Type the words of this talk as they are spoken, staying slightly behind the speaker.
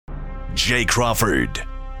Jay Crawford,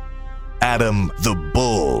 Adam the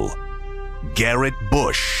Bull, Garrett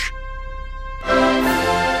Bush,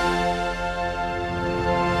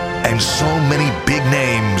 and so many big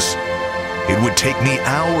names, it would take me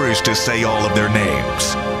hours to say all of their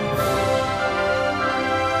names.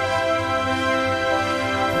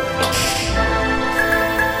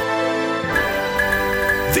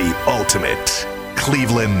 The ultimate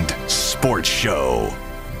Cleveland sports show.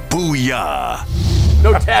 Booyah!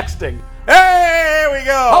 No texting. Hey, here we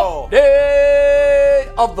go. Hump day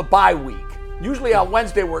of the bye week. Usually on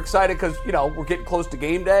Wednesday we're excited because, we're getting close to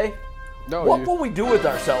game day. What will we do with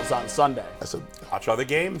ourselves on Sunday? Watch other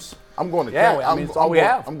games. I'm going to Yeah, Canada. it's all we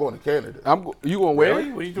have. I'm going to Canada. You going where?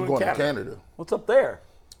 Really? What are you doing I'm going in to Canada? Canada. What's up there?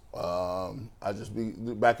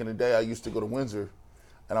 Back in the day, I used to go to Windsor,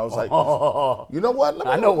 and I was like, you know what?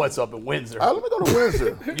 I know what's up in Windsor. Let me go to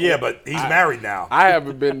Windsor. Yeah, but he's married now. I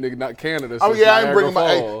haven't been to Canada since I am Niagara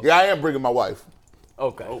Falls. I am bringing my wife.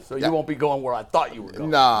 Okay, so you won't be going where I thought you were going.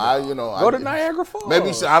 Nah, Go to Niagara Falls. Maybe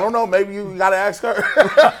I don't know. Maybe you gotta ask her.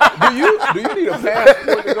 Do you need a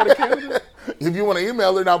passport to go to Canada? If you want to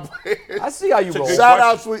email her now. I see how you roll. Shout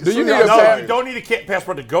out, sweet. Do you need sweet- a No, passport? you don't need a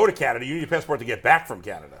passport to go to Canada. You need a passport to get back from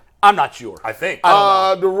Canada. I'm not sure. I think.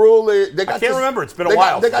 The rule is they got. I can't remember. It's been a they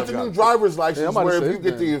while Got, they since got I've the gone. new driver's license I'm about to where say if you it's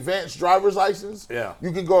get been- the advanced driver's license, Yeah.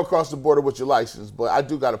 you can go across the border with your license. But I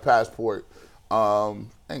do got a passport.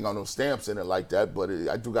 Ain't got no stamps in it like that, but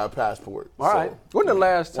I do got a passport. All right. When the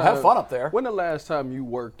last time? Well, have fun up there. When the last time you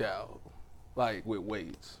worked out, like with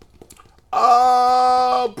weights?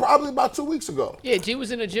 Probably about 2 weeks ago. Yeah, G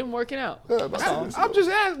was in the gym working out. Yeah, about 2 weeks ago. I'm just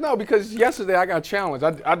asking, no, because yesterday I got challenged.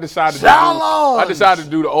 I decided Challenge! to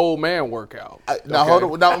do the old man workout. Now hold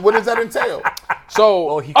on. Now what does that entail?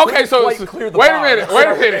 So he couldn't quite clear the wait bar.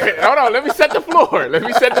 a minute. Hold on. Let me set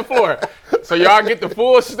the floor. So y'all get the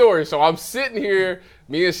full story. So I'm sitting here.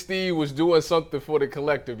 Me and Steve was doing something for the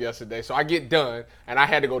collective yesterday. So I get done and I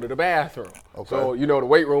had to go to the bathroom. Okay. So the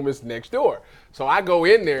weight room is next door. So I go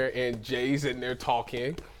in there and Jay's in there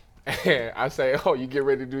talking. And I say, oh, you get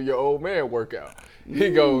ready to do your old man workout. He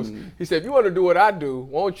said, if you want to do what I do,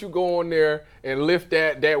 why don't you go on there and lift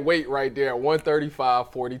that weight right there at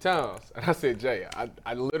 135, 40 times. And I said, Jay,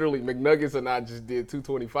 I literally, McNuggets and I just did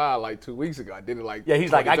 225 like 2 weeks ago. I did it like Yeah, he's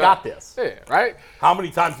 20 like, I got times. this. Yeah, right? How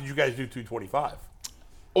many times did you guys do 225?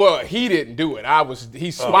 Well, he didn't do it.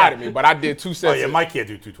 He spotted me, but I did 2 sets. Oh, yeah, Mike can't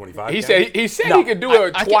do 225. He can said No, he could do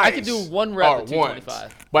it twice. I could do one rep or at 225.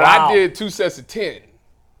 once. But Wow. I did 2 sets of 10.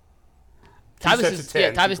 Tyvus sets is of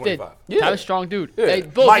 10, Tyvus did. 225. Yeah. Tyvus strong dude. Yeah. Hey,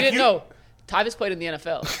 Bull, Mike, you didn't you- know. Tyvus played in the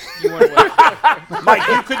NFL. You weren't aware. Mike,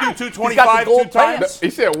 you could do He's 225 got the gold 2 times? pants. He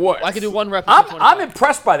said what? I could do one rep at I'm 225.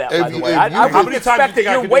 impressed by that, by If the you- way. if I you- wouldn't How many times expect do you think that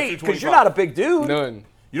I your could do weight, because you're not a big dude. None.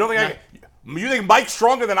 You don't think you think Mike's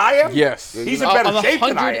stronger than I am? Yes. He's in better I'm shape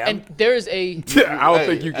than I 100, am. and there is a. I don't Hey,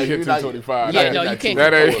 think you can hey, hit you're not- 225. Yeah, That- no, you that- can't.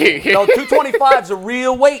 That ain't. No, 225 is a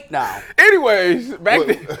real weight now. Anyways, back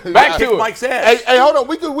Kick to it. Mike's ass. Hey, hold on.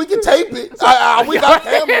 We can tape it. We got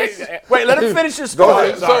cameras. Wait, let him finish his Go story.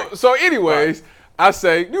 ahead. Sorry. So anyways, I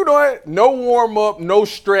say, you know what? No warm up, no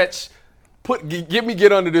stretch.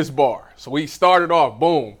 Get under this bar. So we started off.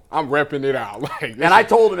 Boom. I'm repping it out. Like, And I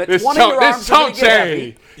told him that 20 of your arms are gonna get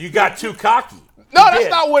heavy. You got too cocky. No, that's did.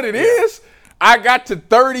 not what it is. I got to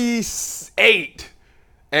 38.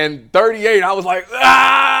 And 38, I was like,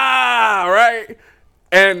 right?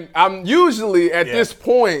 And I'm usually at this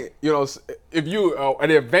point, if you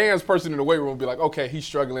an advanced person in the weight room, be like, okay, he's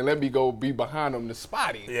struggling. Let me go be behind him to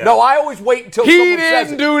spot him. Yeah. No, I always wait until He someone says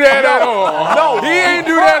didn't it. do that at all. No, he ain't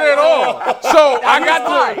do that at all. So I got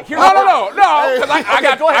why. the Here's no, why. because I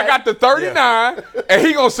Okay, go ahead. got the 39, and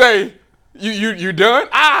he gonna say, you done?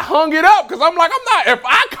 I hung it up because I'm like, I'm not. If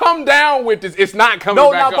I come down with this, it's not coming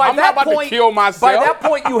No, back now up. by I'm that not about point, to kill myself. by that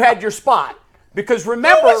point, you had your spot. Because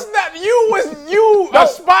remember, No, it's not. A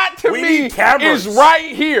spot to We me need cameras. is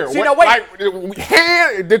right here. See, now wait. Like,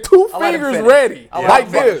 hand, the 2 I'll let him fingers finish. ready, I'll let like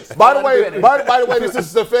him finish. this. By the Let him way, finish. by the way, this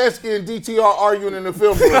is Stefanski and DTR arguing in the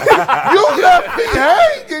film room. You left me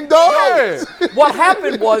hanging, dog. Yeah. what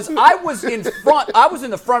happened was I was in the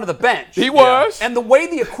front of the bench. He was. And the way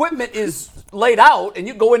the equipment is laid out, and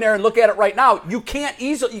you go in there and look at it right now, you can't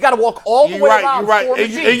easily. You got to walk all the way around. You're right. four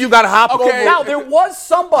And machines. you got to hop Okay. over. Now there was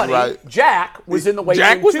somebody. Right. Jack was in the weight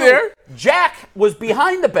Jack room was too. there. Jack was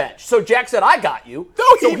behind the bench, so Jack said, "I got you." No,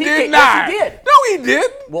 So he did came- not. Yes, he did. No, he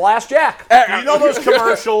didn't. We'll ask Jack. You know those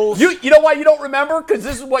commercials? You know why you don't remember? Because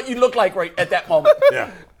this is what you look like right at that moment.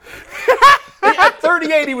 Yeah. At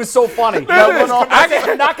 38, he was so funny. I said,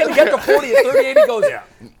 "You're not going to get to 40." At 38, he goes, Yeah.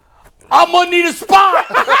 "I'm going to need a spot."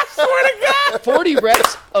 I swear to God. 40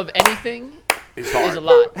 reps of anything is hard. Is a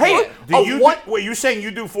lot. Hey, Wait, you saying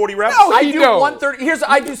you do 40 reps? No, I he do don't. 130.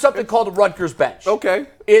 I do something called a Rutgers bench. Okay.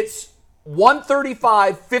 It's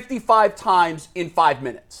 135, 55 times in 5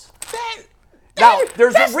 minutes. Now,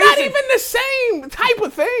 there's That's a reason. not even the same type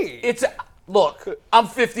of thing. Look, I'm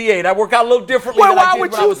 58. I work out a little differently Well, than I did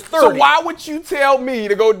when I was 30. So why would you tell me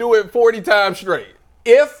to go do it 40 times straight?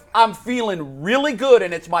 If I'm feeling really good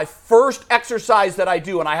and it's my first exercise that I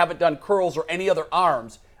do and I haven't done curls or any other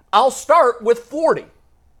arms, I'll start with 40.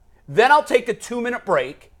 Then I'll take a 2-minute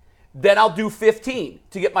break. Then I'll do 15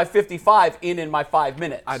 to get my 55 in my 5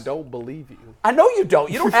 minutes. I don't believe you. I know you don't.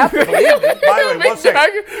 You don't have to believe me. By the way, one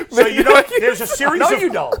second. So there's a series No, of you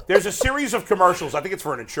don't. There's a series of commercials. I think it's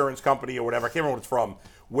for an insurance company or whatever. I can't remember what it's from.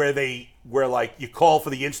 Where like you call for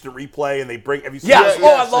the instant replay and they bring. Have you seen Yes.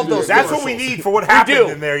 that? I love those. That's what we need for what happened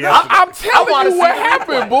in there yesterday. I'm telling you what see the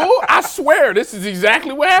happened, replay. Bull. I swear, this is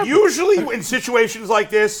exactly what happened. Usually in situations like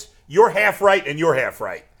this, you're half right and you're half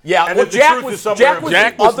right. Yeah, and well, the Jack truth was is somewhere in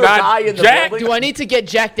Jack the was other not- guy in the Jack- building. Do I need to get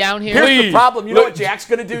Jack down here? Here's the Please. problem. You know Look- what Jack's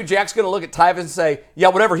going to do? Jack's going to look at Tyvus and say, yeah,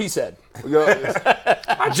 whatever he said.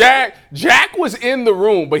 Jack was in the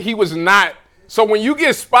room, but he was not. So when you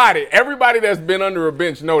get spotted, everybody that's been under a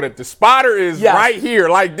bench know that the spotter is Yes. right here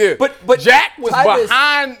like this. But Jack was Tyvus-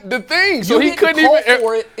 behind the thing, so You he didn't couldn't call even.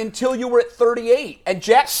 for it until you were at 38, and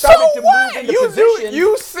Jack So started to what? move into position.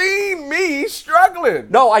 You seen me struggling.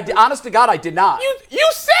 No, honest to God, I did not. You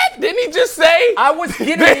said, didn't he just say? I was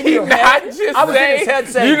getting Did in he your not head. just I was in say, his head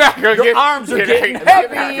saying, "You're not gonna your get- arms are you're getting not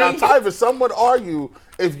heavy. Now, Tyvus, some would argue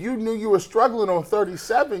if you knew you were struggling on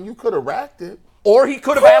 37, you could have racked it. Or he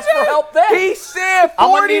could have asked for help then. He said 40 I'm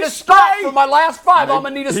going to need a spot straight. for my last 5. I'm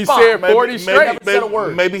going to need a He spot. said 40 straight. Never said a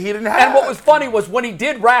word. Maybe he didn't have. And what was funny was when he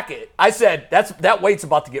did rack it, I said, that weight's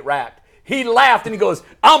about to get racked. He laughed and he goes,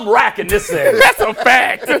 I'm racking this thing. That's a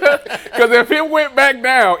fact. Because if it went back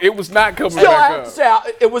down, it was not coming Still, I back have to up.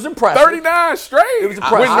 say, it was impressive. 39 straight. It was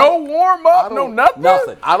impressive. With no warm up, no nothing.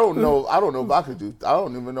 Nothing. I don't know if I could do. I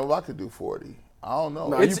don't even know if I could do 40. I don't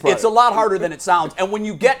know. It's a lot harder than it sounds. And when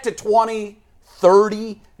you get to 20,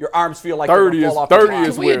 30, your arms feel like 30 they're is- going to fall off 30 your body.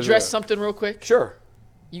 is Can we where it's address at. something real quick? Sure.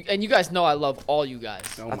 And you guys know I love all you guys.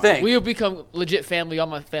 I think. We have become legit family, all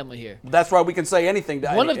my family here. That's why we can say anything to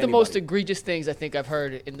One of the anybody. most egregious things I think I've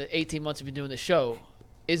heard in the 18 months we've been doing the show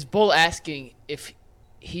is Bull asking if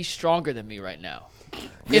he's stronger than me right now.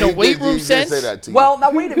 In a weight room sense? Say that to you. Well, now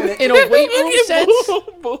wait a minute. In a weight room sense?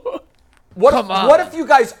 Come on. What if you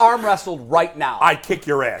guys arm wrestled right now? I'd kick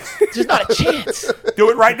your ass. There's not a chance. Do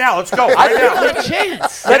it right now. Let's go. Right Not now. a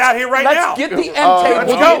chance. Get out here right Let's now. get the end table.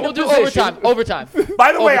 Let's go. We'll do position. overtime.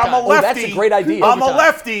 By the way, I'm a Overtime. lefty. that's a great idea. I'm a Overtime.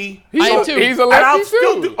 lefty. I am too. He's a And I'll lefty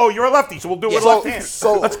still too. do. Oh, you're a lefty, so we'll do it with So- left hand.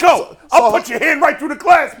 so- Let's go. so- I'll put your hand right through the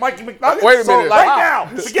glass, Mikey McNuggets. Wait a minute. Right Wow.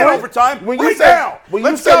 now. Forget overtime. When right you say now. when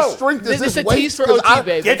Let's you say go. strength is This this is a weight, tease for 'cause OT,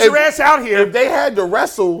 baby. Get your ass out here. If they had to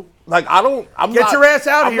wrestle, like I'm Get not, your ass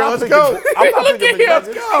out I'm here. not Let's picking- go. I'm not Look picking at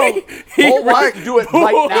him. McNuggets. He Bull wants to do it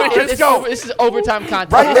right now. Let's go. This is overtime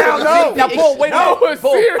content. Right now, no. Now, Bull, wait a No, minute. it's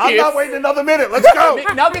Bull, serious. I'm not waiting another minute. Let's go.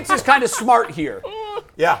 McNuggets is kind of smart here.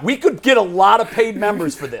 Yeah. We could get a lot of paid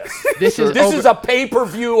members for this. This is This over- is a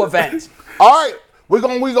pay-per-view event. All right. We're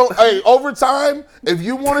gonna hey, overtime. If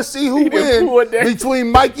you want to see who didn't pull it wins down.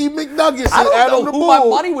 between Mikey McNuggets I and don't Adam know the who Bull, my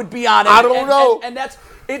money would be on. I don't know. And that's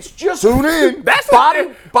it's just tune in. That's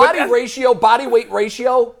body but that's- ratio, body weight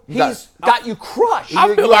ratio. He's got you crushed.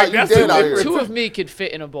 I feel like you that's dead a out here. Two of me could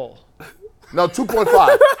fit in a bowl. No,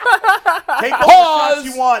 2.5. Take all the shots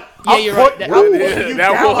you want. Yeah, you're right. I'll put you That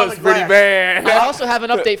down on was the pretty glass. bad. I also have an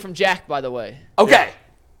update from Jack, by the way. Okay.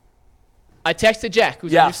 I texted Jack,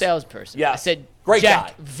 who's a Yes. new salesperson. Yes. I said, Great Jack,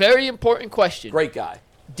 guy. very important question. Great guy.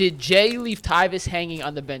 Did Jay leave Tyvus hanging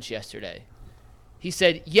on the bench yesterday? He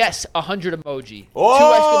said, yes, 100 emoji. Oh!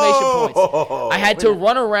 2 exclamation points. I had to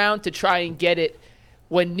run around to try and get it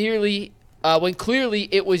when clearly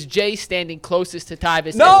it was Jay standing closest to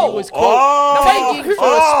Tyvus. No! And he was, quote, begging for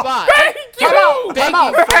a spot. Thank you. Time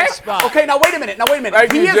out. Begging for a spot. Okay, now wait a minute.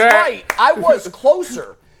 Thank He you, is Jack. right. I was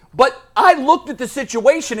closer. But I looked at the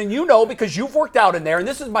situation, and you know, because you've worked out in there, and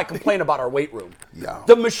this is my complaint about our weight room. Yeah.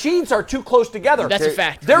 The machines are too close together. That's a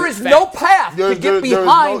fact. There That's is a no fact. path to There's get no- there's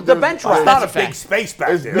behind no- the there's- bench It's rack. not a That's a big fact. space back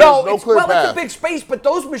There's there. No, no it's, clear well, it's a path. big space, but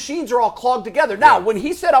those machines are all clogged together. Now, when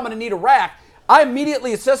he said I'm going to need a rack, I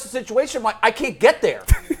immediately assessed the situation. I'm like, I can't get there.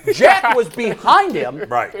 Jack was behind him,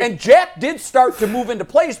 Right. and Jack did start to move into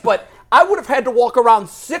place, but I would have had to walk around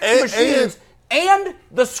 6 And- machines and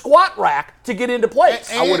the squat rack to get into place.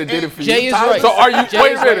 I would have did it for Jay you. is right. So are you? Jay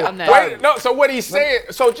Wait is a right minute. on that. Wait, no. So what he's saying?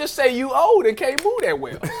 So just say you old and can't move that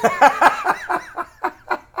well.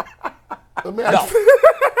 Let me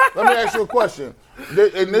ask you a question.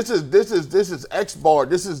 And this is X-bar.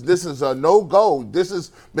 This is a no-go. This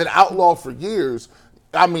has been outlawed for years.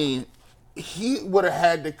 I mean, he would have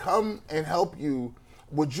had to come and help you.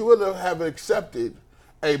 Would you have accepted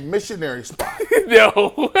a missionary spot?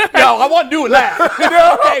 No. No, I wasn't doing that.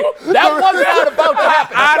 Okay, that was not about to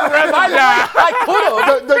happen. I'd rather die. I could have,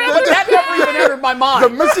 but that never even entered my mind. The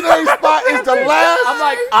missionary spot is the last. I'm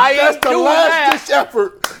like, I that's ain't the doing last that. ditch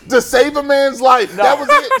effort to save a man's life. No. That was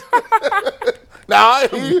it. Now,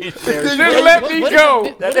 Just let me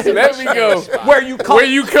go. Let me go. Where you come, right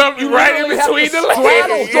in literally have between to the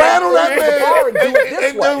legs. straddle that and man do it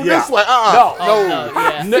this way. and do this way.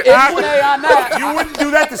 No. Ixnay on that. You wouldn't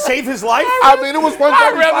do that to save his life? I mean, it was I'd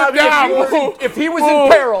rather 135 die. If he was in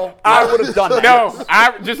peril, I would have done that. No,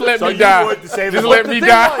 just let So me you die. would to save Just his let life. me The thing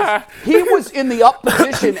die. was, he was in the up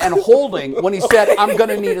position and holding when he said, I'm going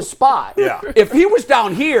to need a spot. Yeah. If he was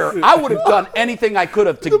down here, I would have done anything I could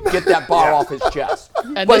have to get that bar off his chest.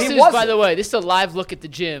 And But this he is, wasn't. by the way, this is a live look at the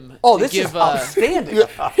gym. Oh, to this give, is outstanding.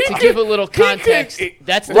 To give a little context,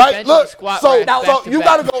 that's the Right, bench look. and squat So, rack back so to you back.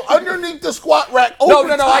 got to go underneath the squat rack. No,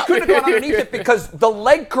 over I top. couldn't have gone underneath it because the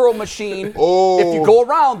leg curl machine, Oh. if you go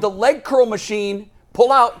around, the leg curl machine, pull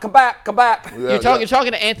out, come back. You're talking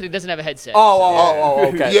to Anthony, doesn't have a headset. Oh,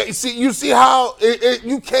 okay. Yeah, you see how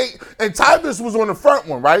you can't. And Tyvus was on the front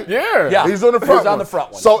one, right? Yeah. He's on the He front. was on the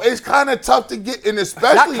front one. So it's kind of tough to get in, Not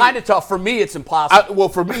especially. kind of tough. For me, it's impossible. Well,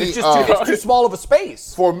 for me, It's just it's too small of a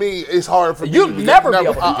space. for me, it's hard for me. You'd to never be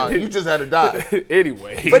able to do it. You just had to die.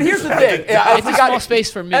 Anyway. But here's the thing. It's a small space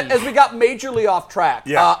for me. As we got majorly off track,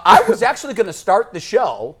 Yeah. I was actually going to start the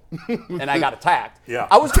show, and I got attacked. Yeah.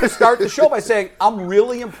 I was going to start the show by saying I'm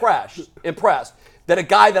really impressed that a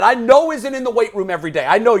guy that I know isn't in the weight room every day.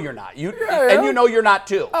 I know you're not. And you know you're not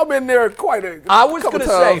too. I've been there quite a I was couple going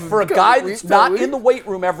to say, times, for a couple guy weeks, that's not couple in the weight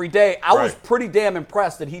room every day, I was Right. pretty damn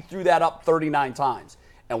impressed that he threw that up 39 times.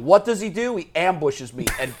 And what does he do? He ambushes me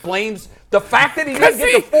and blames the fact that he didn't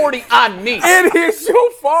get to 40 on me. It is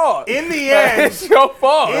your fault. In the end, It's your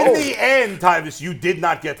fault. in the end, Tyvus, you did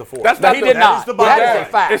not get the 4. That's No, not he the- did that not. is the That bottom is a line.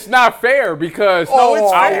 fact. It's not fair because Oh, it's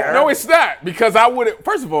fair. No, it's not because I would.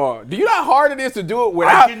 First of all, do you know how hard it is to do it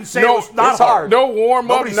without? I didn't say it was not it's hard. hard. No warm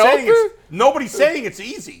up. Nobody's saying it's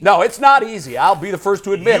easy. No, it's not easy. I'll be the first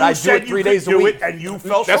to admit You I do said it you 3 could days a do week. it, and you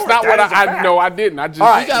fell That's short. not what That is a I fact. know. I didn't. I just. All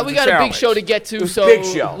right. We got a big show to get to, so big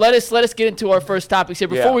show. let us get into our first topics here.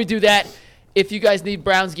 Before Yeah. we do that, if you guys need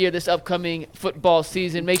Browns gear this upcoming football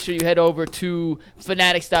season, make sure you head over to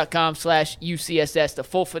fanatics.com/UCSS, the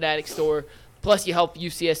full Fanatics store. Plus, you help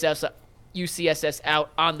UCSS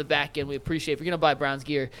out on the back end. We appreciate it. If you're going to buy Browns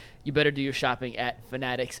gear, you better do your shopping at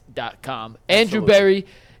fanatics.com. Andrew Berry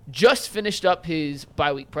just finished up his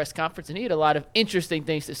bye-week press conference, and he had a lot of interesting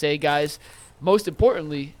things to say, guys. Most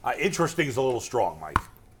importantly, Interesting is a little strong, Mike.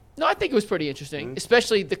 no, I think it was pretty interesting,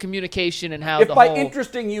 especially the communication and how If the by whole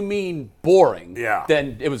interesting you mean boring, Yeah.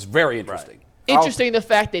 then it was very interesting. interesting the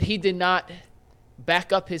fact that he did not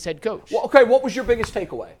back up his head coach. Well, okay, what was your biggest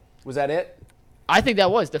takeaway? Was that it? I think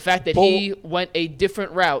that was the fact that he went a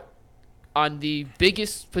different route on the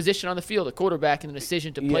biggest position on the field, the quarterback, and the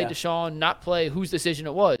decision to play Yeah. Deshaun, not play whose decision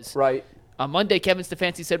it was. Right. On Monday, Kevin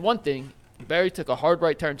Stefanski said one thing. Barry took a hard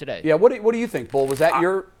right turn today. Yeah, what do you think, Bull? Was that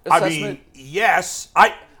your assessment? I mean, yes.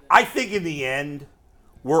 I think in the end,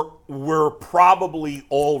 we're probably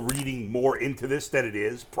all reading more into this than it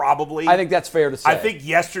is. Probably. I think that's fair to say. I think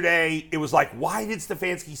yesterday it was like, why did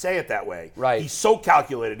Stefanski say it that way? Right. He's so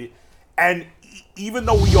calculated. And even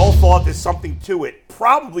though we all thought there's something to it,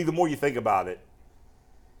 probably the more you think about it,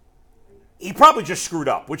 he probably just screwed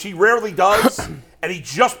up, which he rarely does, and he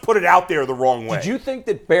just put it out there the wrong way. Did you think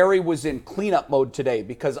that Barry was in cleanup mode today?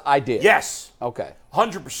 Because I did. Yes. Okay.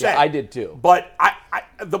 100%. Yeah, I did too. But I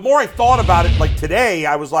the more I thought about it, like today,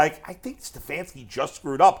 I was like, I think Stefanski just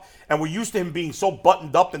screwed up. And we're used to him being so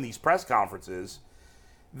buttoned up in these press conferences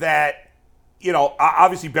that,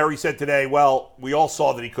 obviously Barry said today, well, we all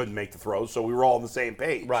saw that he couldn't make the throws, so we were all on the same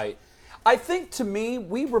page. Right. I think, to me,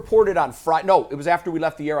 we reported on Friday. No, it was after we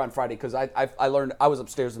left the air on Friday because I learned I was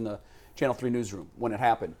upstairs in the Channel 3 newsroom when it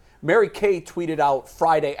happened. Mary Kay tweeted out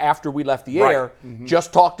Friday after we left the Right. air,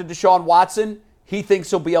 just talked to Deshaun Watson. He thinks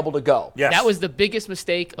he'll be able to go. Yes. That was the biggest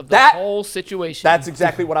mistake of the whole situation. That's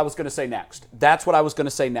exactly what I was going to say next. That's what I was going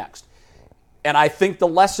to say next. And I think the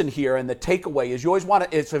lesson here and the takeaway is you always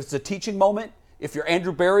want to, if it's a teaching moment, if you're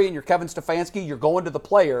Andrew Berry and you're Kevin Stefanski, you're going to the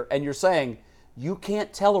player and you're saying, you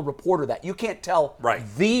can't tell a reporter that. You can't tell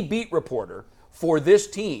the beat reporter for this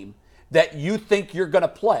team that you think you're going to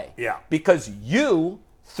play. Yeah. Because you,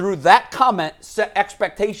 through that comment, set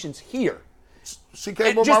expectations here. She came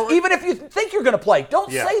And on just my even if you think you're going to play,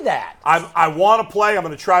 don't Yeah. say that. I want to play. I'm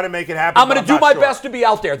going to try to make it happen. I'm going to do not my sure. best to be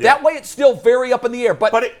out there. That way, it's still very up in the air.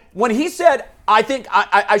 But when he said, "I think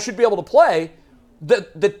I should be able to play,"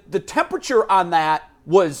 the temperature on that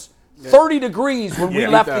was 30 degrees when we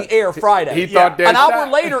left the air Friday. He thought that an hour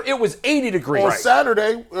shot- later, it was 80 degrees. On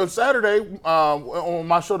Saturday, on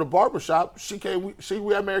my show, The Barbershop,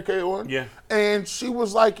 we had Mary Kay on. Yeah. And she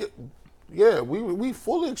was like, yeah, we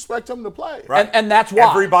fully expect him to play. Right. And that's why.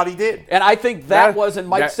 Everybody did. And I think that was, and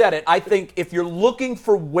Mike said it, I think if you're looking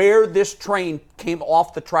for where this train came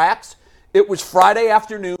off the tracks, it was Friday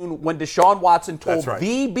afternoon when Deshaun Watson told That's right.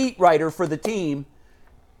 the beat writer for the team,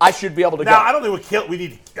 I should be able to Now, go. I don't think we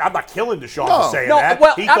need. I'm not killing Deshaun No. for saying No, that.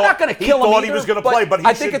 well, He I'm thought- not going to kill him He thought either, he was going to play, but he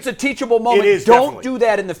I think should- it's a teachable moment. It is, Don't definitely. do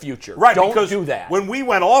that in the future. Right, Don't because do that. when we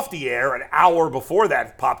went off the air an hour before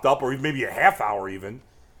that popped up, or maybe a half hour even,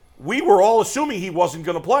 we were all assuming he wasn't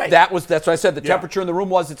going to play. That's what I said. The temperature in the room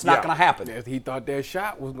was it's not Yeah. going to happen. He thought that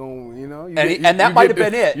shot was going, And that might have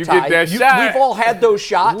been it. You Ty. get that shot. We've all had those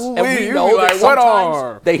shots, and Ooh-wee, we you know be that like, what sometimes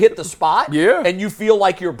arm? they hit the spot, Yeah. and you feel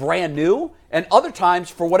like you're brand new, and other times,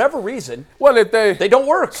 for whatever reason, Well, if they don't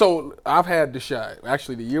work. So I've had the shot.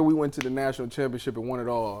 Actually, the year we went to the national championship and won it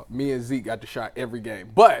all, me and Zeke got the shot every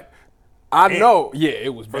game. But I know,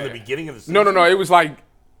 it was from the bad. beginning of the season. No. It was like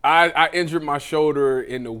I injured my shoulder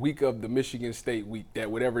in the week of the Michigan State week. That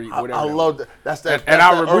whatever. I love that. That's that. And that's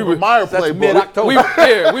I that remember- Urban Meyer that's playbook.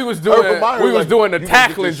 mid-October. we was doing Urban Meyer we was like, doing the you gonna get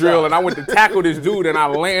tackling this drill, shot. and I went to tackle this dude, and I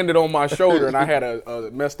landed on my shoulder, and I had a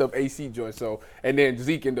messed up AC joint. So, and then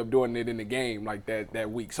Zeke ended up doing it in the game like that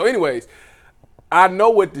week. So, anyways, I know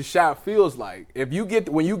what the shot feels like. When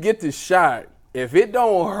you get the shot, if it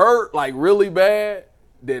don't hurt like really bad,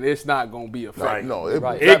 then it's not gonna be effective. Right. No,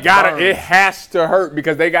 It has to hurt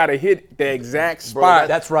because they gotta hit the exact spot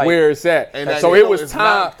that's right. where it's at. And that- so you it know was it's time.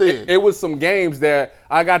 not thin. It was some games that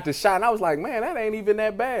I got the shot and I was like, man, that ain't even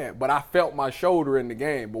that bad. But I felt my shoulder in the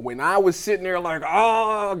game. But when I was sitting there like,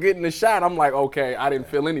 getting the shot, I'm like, okay, I didn't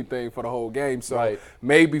feel anything for the whole game. So Right.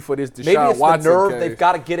 maybe for this Deshaun Maybe it's Watson the nerve. case- They've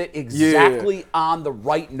got to get it exactly on the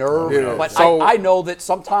right nerve. Yeah. But So- I know that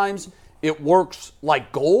sometimes it works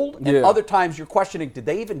like gold, and Yeah. other times you're questioning, did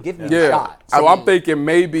they even give me a Yeah. shot? So I'm thinking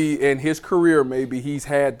maybe in his career, maybe he's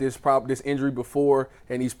had this injury before,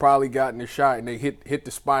 and he's probably gotten a shot, and they hit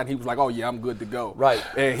the spot, and he was like, "Oh yeah, I'm good to go." Right.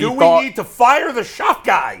 And he Do thought, we need to fire the shot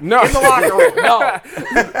guy No. in the locker room? No.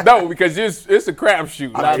 no, because it's a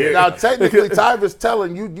crapshoot. Now, technically, Tyvus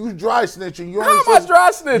telling you dry snitching. You How only am I supposed-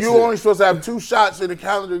 dry snitching? You only supposed to have 2 shots in a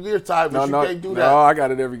calendar year, Tyvus. You can't do that. No, I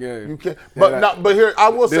got it every game. You can't. But here, I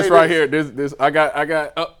will say This right here, this I got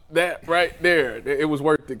that right there. It was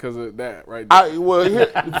worth it because of that right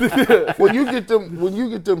there. When you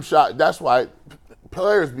get them shot, that's why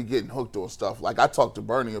players be getting hooked on stuff. Like I talked to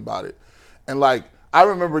Bernie about it, and like I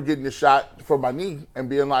remember getting the shot for my knee and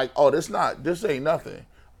being like, "Oh, this ain't nothing."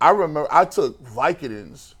 I remember I took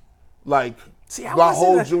Vicodins, like my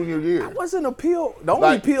whole junior year. I wasn't a pill. The only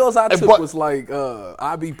Like, pills I took but- was like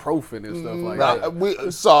ibuprofen and stuff like Nah,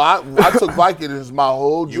 that. I took Vicodins my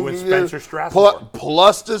whole You junior and year. Spencer Strasburg.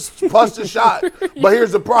 Plus the shot. But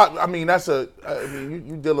here's the problem. I mean,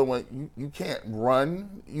 you dealing with you can't run.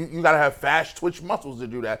 You gotta have fast twitch muscles to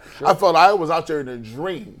do that. I felt I was out there in a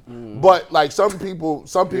dream. But like some people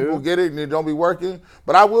get it and it don't be working.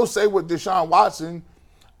 But I will say with Deshaun Watson,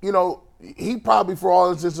 he probably, for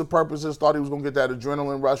all intents and purposes, thought he was going to get that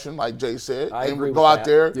adrenaline rushing, like Jay said, I and agree we with go out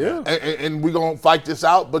that. there and we're going to fight this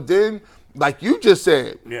out. But then, like you just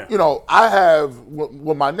said, Yeah. I have,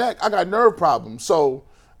 with my neck, I got nerve problems. So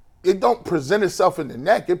it don't present itself in the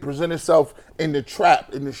neck. It presents itself in the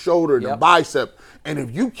trap, in the shoulder, in the bicep. And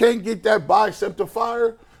if you can't get that bicep to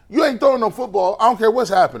fire, you ain't throwing no football. I don't care what's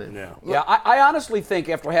happening. Yeah, I honestly think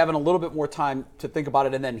after having a little bit more time to think about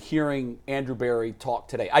it and then hearing Andrew Berry talk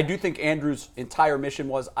today, I do think Andrew's entire mission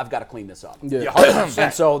was, I've got to clean this up. Yeah. 100%.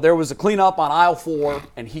 And so there was a cleanup on aisle 4,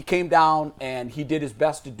 and he came down and he did his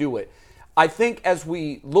best to do it. I think as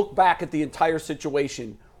we look back at the entire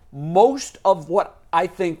situation, most of what I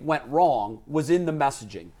think went wrong was in the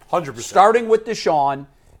messaging. 100%. Starting with Deshaun,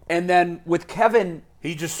 and then with Kevin.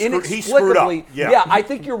 He just inexplicably, screwed up. Yeah. I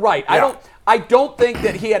think you're right. Yeah. I don't think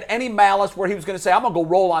that he had any malice where he was going to say, I'm going to go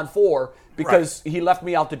roll on 4 because he left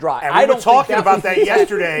me out to dry. And I we don't were talking think about was that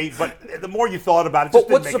yesterday, but the more you thought about it, it just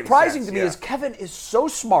But what's didn't make any surprising sense. to me Yeah. is Kevin is so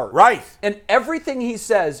smart. Right. And everything he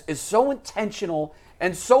says is so intentional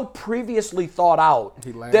and so previously thought out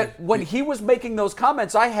landed. that when he was making those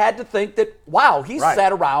comments, I had to think that, wow, he's Right.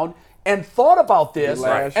 sat around and thought about this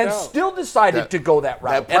lashed and out. still decided to go that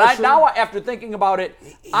route. that And pressure- now, after thinking about it,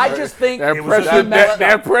 I just think That was pressure, a-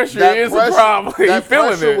 that pressure That is pressure- a problem. He that feeling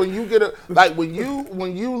pressure it. when you get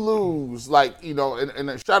when you lose, and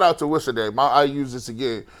a shout out to what's her name? I use this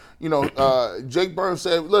again. Jake Burns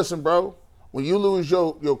said, "Listen, bro, when you lose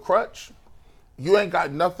your crutch, you ain't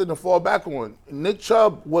got nothing to fall back on." Nick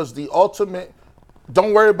Chubb was the ultimate.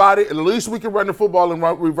 Don't worry about it. At least we can run the football and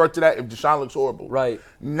revert to that if Deshaun looks horrible. Right.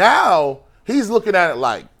 Now he's looking at it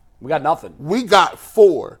like, we got nothing. we got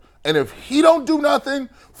 4. And if he don't do nothing,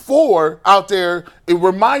 4 out there, it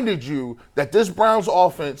reminded you that this Browns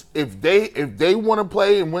offense, if they want to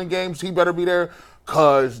play and win games, he better be there.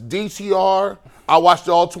 Cause DTR, I watched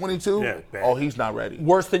all 22. Yeah, bad. Oh, he's not ready.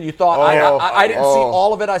 Worse than you thought. Oh, I didn't see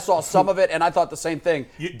all of it. I saw some of it, and I thought the same thing.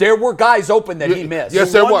 There were guys open that he missed.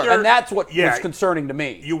 Yes, there were. And that's what Yeah. was concerning to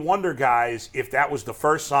me. You wonder, guys, if that was the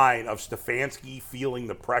first sign of Stefanski feeling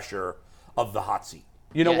the pressure of the hot seat.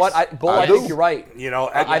 You know Yes. what, Bull? I do. think you're right. I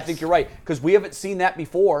Yes. think you're right because we haven't seen that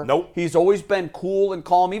before. Nope. He's always been cool and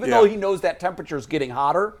calm, even Yeah. though he knows that temperature is getting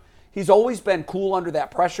hotter. He's always been cool under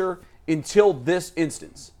that pressure until this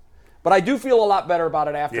instance. But I do feel a lot better about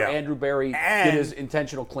it after Yeah. Andrew Berry did his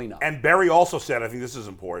intentional cleanup. And Berry also said, I think this is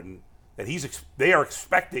important, that they are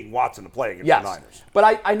expecting Watson to play against Yes. the Niners.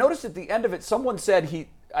 But I noticed at the end of it, someone said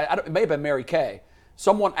it may have been Mary Kay.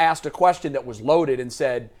 Someone asked a question that was loaded and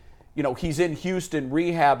said, he's in Houston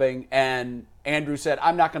rehabbing, and Andrew said,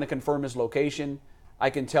 I'm not going to confirm his location. I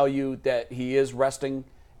can tell you that he is resting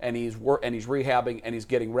and he's rehabbing and he's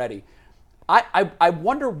getting ready. I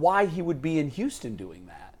wonder why he would be in Houston doing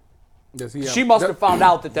that. Does he She must have found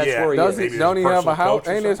out that that's Yeah. where he Does is. he? Maybe Don't he his have a personal house? coach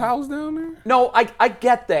or Ain't his something. house down there? No, I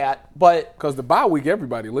get that, but Because the bye week,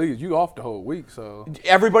 everybody leaves. You off the whole week, so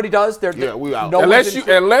everybody does. Yeah, we out. No one's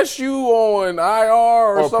unless you on IR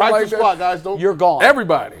or Or something like practice squad, that, guys. Don't. you're gone.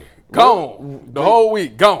 everybody gone the whole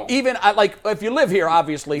week. Gone. Even if you live here,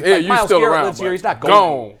 obviously, Yeah, like you Miles still Garrett around, lives here. but He's not going.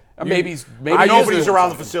 gone. Or You- maybe I he is Nobody's doing around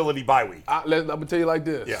the something. facility bye week. I'm gonna tell you like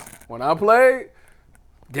this. Yeah. When I played,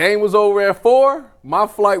 game was over at 4. My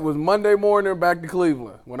flight was Monday morning back to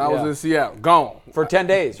Cleveland. When I was Yeah. in Seattle, gone for 10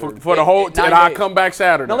 days. for the whole. 9 And I days. come back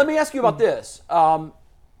Saturday. Now let me ask you about this.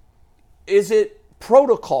 Is it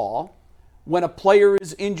protocol when a player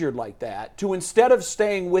is injured like that to, instead of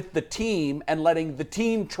staying with the team and letting the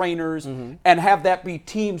team trainers Mm-hmm. and have that be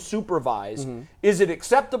team supervised, is it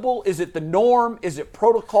acceptable? Is it the norm? Is it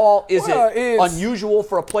protocol? Is Well, it it's- unusual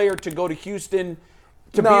for a player to go to Houston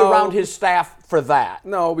to be No. around his staff for that?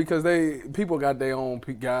 No, because people got their own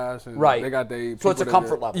guys, and Right. they got their. So it's a people that-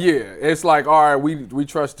 comfort level. Yeah, it's like, all right, we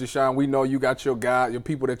trust Deshaun. We know you got your guy, your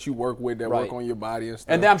people that you work with that Right. work on your body and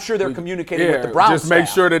stuff. And I'm sure they're communicating with the Browns Just make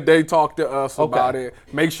staff. sure that they talk to us Okay. about it.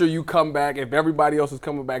 Make sure you come back. If everybody else is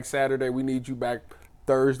coming back Saturday, we need you back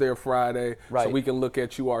Thursday or Friday, Right. so we can look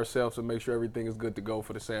at you ourselves and make sure everything is good to go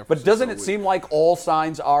for the San Francisco. But doesn't it week. seem like all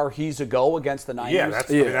signs are he's a go against the Niners? Yeah,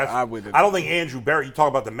 that's. I, Yeah, mean, that's I would- I don't think Andrew Berry. You talk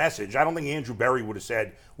about the message. I don't think Andrew Berry would have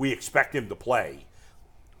said we expect him to play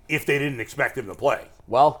if they didn't expect him to play.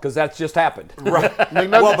 Well, because that's just happened. Right.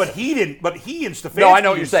 well, but he didn't. But he and Stefanski No, I know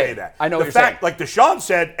what you're didn't say saying. that. I know what the you're fact, saying. like Deshaun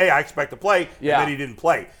said, "Hey, I expect to play," Yeah. and then he didn't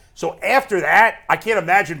play. So after that, I can't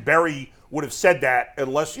imagine Berry would have said that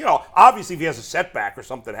unless obviously if he has a setback or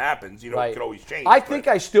something happens, it could always change. I but- think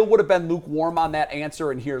I still would have been lukewarm on that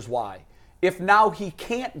answer, and here's why. If now he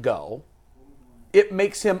can't go, it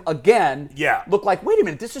makes him again look like, wait a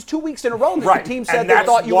minute, this is 2 weeks in a row that right. the team said and they that's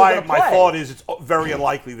thought you were why going to play. my thought is it's very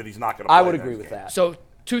unlikely that he's not going to play. I would next agree with game. that. So,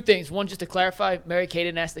 two things. One, just to clarify, Mary Kay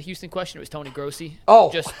didn't ask the Houston question. It was Tony Grossi. Oh.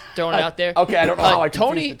 Just throwing it out there. Okay, I don't know how I confused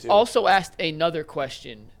Tony the two. also asked another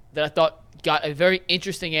question that I thought got a very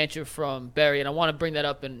interesting answer from Barry, and I want to bring that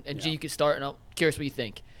up, and G, you can start, and I'm curious what you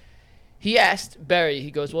think. He asked Barry, he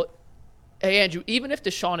goes, well, hey, Andrew, even if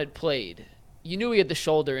Deshaun had played, you knew he had the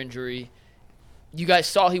shoulder injury. You guys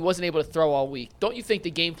saw he wasn't able to throw all week. Don't you think the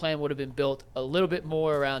game plan would have been built a little bit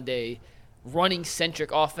more around a running-centric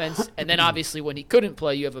offense? And then obviously when he couldn't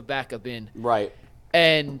play, you have a backup in. Right.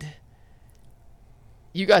 And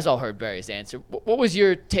you guys all heard Barry's answer. What was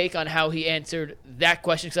your take on how he answered that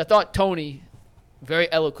question? Because I thought Tony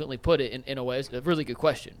very eloquently put it in a way. It's a really good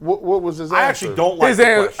question. What was his answer? I actually don't like His the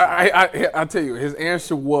answer, question. I tell you, his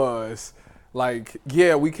answer was like,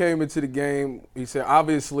 yeah, we came into the game. He said,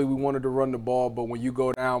 obviously we wanted to run the ball, but when you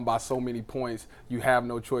go down by so many points, you have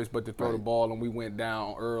no choice but to throw the ball. And we went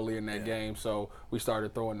down early in that game, so we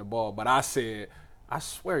started throwing the ball. But I said, I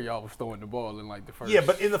swear y'all was throwing the ball in like the first. Yeah,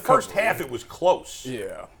 but in the first couple. half it was close.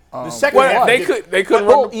 Yeah. The second Well, half, they couldn't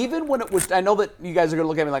Well, run. even when it was, I know that you guys are going to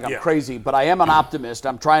look at me like I'm Yeah. crazy, but I am an optimist.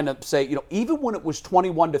 I'm trying to say, even when it was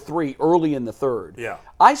 21-3 early in the third, Yeah.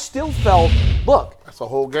 I still felt, look, That's a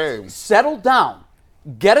whole game. settle down,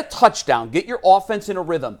 get a touchdown, get your offense in a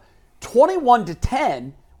rhythm.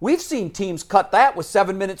 21-10, we've seen teams cut that with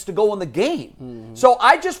 7 minutes to go in the game. So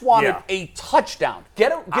I just wanted Yeah. a touchdown,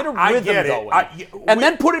 get a I rhythm get it. going, And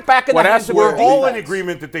then put it back in Well, the that's hands of where your We're all in defense.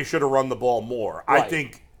 agreement that they should have run the ball more. I Right.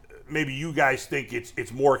 think maybe you guys think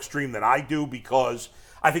it's more extreme than I do because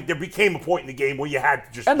I think there became a point in the game where you had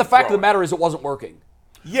to just. And the fact of throw the it. matter is it wasn't working.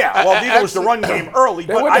 Yeah, well, neither was the run game early,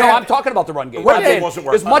 but wouldn't- I No, had- I'm talking about the run game. run I'm game saying, wasn't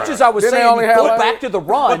working. as much as I was Didn't they saying, only have, go like- back to the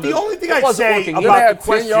run. But the only thing it I'd wasn't say working about either. They had the 10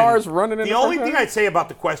 question, yards running in the the only first thing half? I'd say about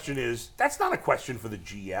the question is that's not a question for the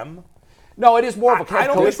GM. No, it is more of a I head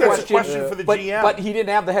don't coach think that's a question for the but, GM. But he didn't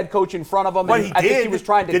have the head coach in front of him. But and he I did. think he was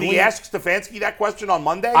trying to. Did he glean- ask Stefanski that question on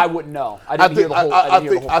Monday? I wouldn't know. I I didn't hear think the whole. I didn't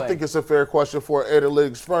hear think the whole I thing. think it's a fair question for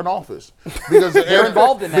analytics front office because They're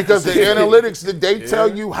involved in that because the decision. analytics they tell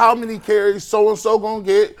you how many carries so and so gonna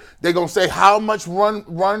get. They're gonna say how much run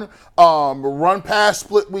pass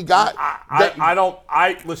split we got.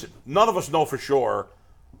 Listen, none of us know for sure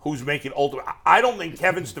who's making ultimate. I don't think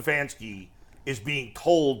Kevin Stefanski is being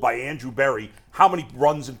told by Andrew Berry how many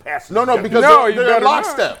runs and passes. No, he's gonna because No, they're you in better not.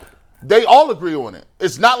 lockstep. They all agree on it.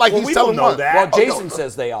 It's not like Well, he's we telling don't know one. that. Well, Oh, Jason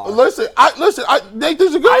says they are. Listen. Nathan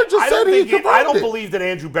Zagura just said he confirmed I don't it. believe that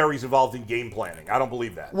Andrew Berry's involved in game planning. I don't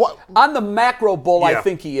believe that. What? On the macro bull, I Yeah.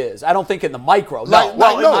 think he is. I don't think in the micro. Like- No,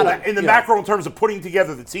 Well, on a- in the you know. macro, in terms of putting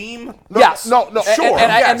together the team, Yes. no, sure.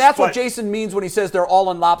 And yes, that's what but- Jason means when he says they're all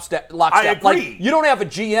in lockstep. I agree. Like, you don't have a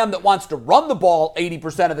GM that wants to run the ball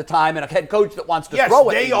 80% of the time and a head coach that wants to yes, throw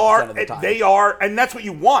it they 80% are. of the time. They are, and that's what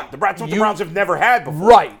you want. That's what the Browns have never had before.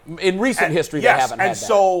 Right. In recent And- history, yes, they haven't and had that.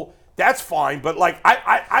 so that's fine. But like,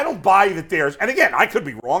 I don't buy that there's. And again, I could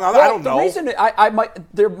be wrong. I Well, don't know. The reason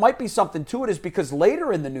there might be something to it is because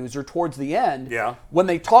later in the news or towards the end, Yeah. when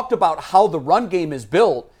they talked about how the run game is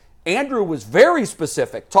built, Andrew was very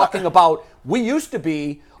specific, talking about we used to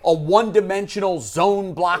be a one-dimensional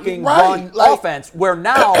zone blocking Right, run like- offense, where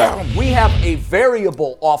now we have a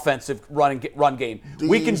variable offensive run game.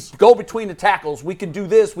 We can These- go between the tackles. We can do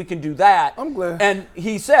this. We can do that. I'm glad. And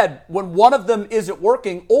he said when one of them isn't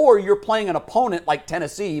working, or you're playing an opponent like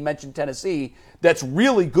Tennessee, he mentioned Tennessee, that's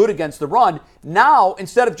really good against the run. Now,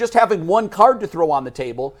 instead of just having one card to throw on the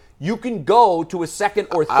table, you can go to a second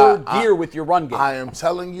or third gear with your run game. I am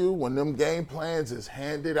telling you, when them game plans is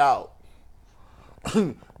handed out,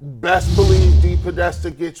 best believe D.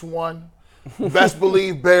 Podesta gets one. Best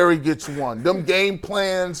believe Barry gets one. Them game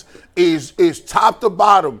plans is top to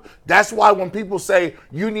bottom. That's why when people say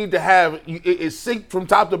you need to have it synced from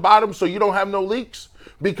top to bottom so you don't have no leaks.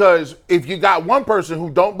 Because if you got one person who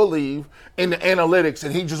don't believe in the analytics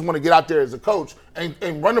and he just want to get out there as a coach and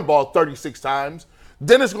run the ball 36 times,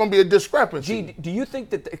 then it's going to be a discrepancy. Gee, do you think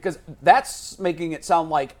that, because that's making it sound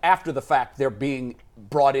like after the fact they're being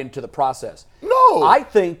brought into the process. No. I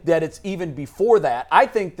think that it's even before that. I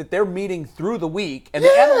think that they're meeting through the week, and the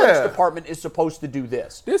Yeah. analytics department is supposed to do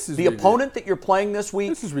this. This is the ridiculous. opponent that you're playing this week.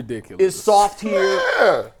 This is ridiculous. Is soft here.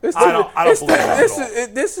 Yeah. I don't believe that at all.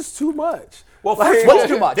 This is too much. Well, Like- first of all, What's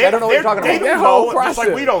too much? I don't know what you're talking They about. don't That whole know, just like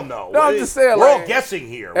process. we don't know. No, I'm just saying, We're all like, guessing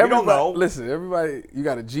here. We don't know. Listen, everybody, you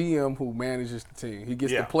got a GM who manages the team. He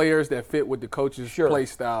gets Yeah. the players that fit what the coach's Sure. play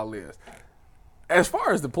style is. As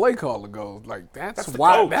far as the play caller goes, like that's the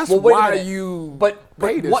why coach. that's Well, wait a why minute. you But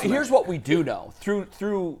pay this man. here's what we do know: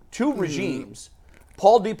 through two regimes,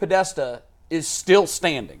 Paul DePodesta is still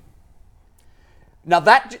standing. Now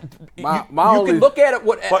that My you only- can look at it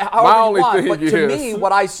my however only you want, thing but to is- me,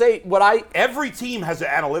 what I Every team has an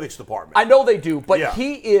analytics department. I know they do, but Yeah.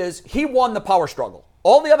 he won the power struggle.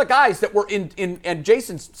 All the other guys that were in and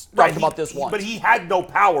Jason's talked about this once. But he had no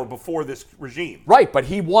power before this regime. Right, but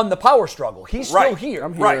he won the power struggle. He's still Right. here.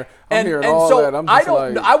 I'm Right. here. I'm hearing and all so that. I'm I just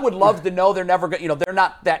don't. like, I would love to know they're never going. They're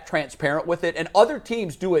not that transparent with it, and other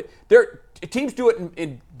teams do it. Teams do it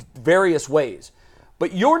in various ways,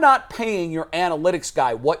 but you're not paying your analytics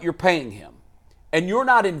guy what you're paying him, and you're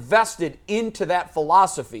not invested into that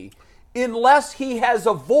philosophy unless he has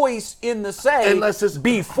a voice in the say. Unless it's-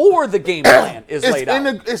 before the game plan is laid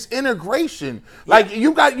out. It's integration. Like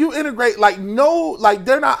you integrate. Like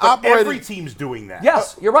they're not operating. Every team's doing that.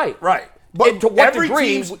 Yes, you're right. Right. But to what every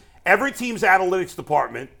degree? every team's analytics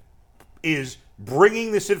department is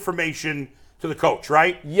bringing this information to the coach,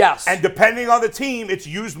 right? Yes. And depending on the team, it's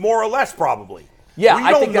used more or less probably. Yeah, We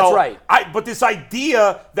I don't think that's know. right. But this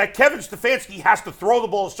idea that Kevin Stefanski has to throw the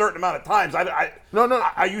ball a certain amount of times, No.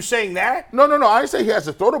 Are you saying that? No. I didn't say he has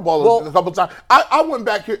to throw the ball Well- a couple times. I went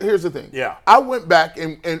back. Here's the thing. Yeah. I went back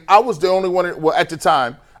and I was the only one. At the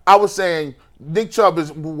time, I was saying Nick Chubb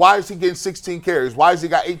why is he getting 16 carries? Why has he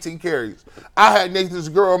got 18 carries? I had Nathan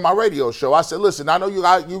Segura on my radio show. I said, listen, I know you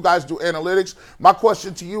guys do analytics. My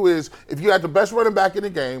question to you is, if you had the best running back in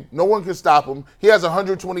the game, no one can stop him. He has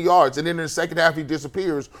 120 yards, and then in the second half he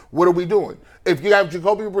disappears. What are we doing? If you have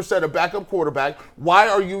Jacoby Brissett, a backup quarterback, why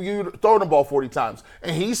are you throwing the ball 40 times?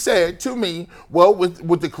 And he said to me, well,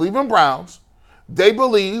 with the Cleveland Browns, they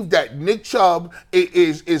believe that Nick Chubb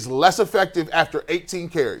is less effective after 18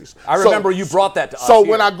 carries. I remember you brought that to us So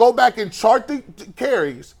here. when I go back and chart the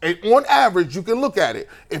carries, and on average, you can look at it.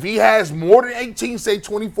 If he has more than 18, say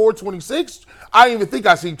 24, 26, I don't even think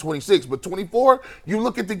I seen 26, but 24, you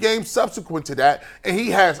look at the game subsequent to that, and he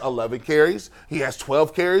has 11 carries. He has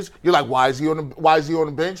 12 carries. You're like, why is he on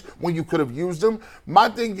the bench when you could have used him? My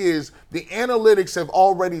thing is, the analytics have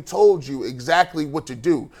already told you exactly what to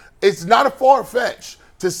do. It's not a far-fetched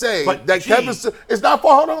to say But, that gee. it's not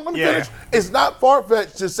far. Hold on, let me Yeah. finish. It's not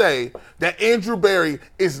far-fetched to say that Andrew Berry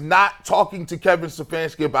is not talking to Kevin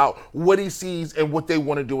Stefanski about what he sees and what they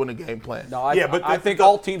want to do in the game plan. No, I, Yeah, but I the- think the-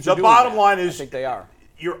 all teams the are doing bottom that. line is- I think they are.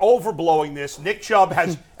 You're overblowing this. Nick Chubb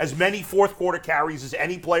has as many fourth quarter carries as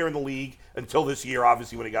any player in the league until this year,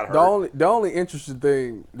 obviously, when he got hurt. The only interesting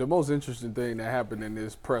thing, the most interesting thing that happened in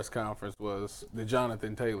this press conference was the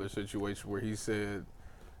Jonathan Taylor situation where he said,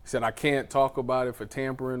 I can't talk about it for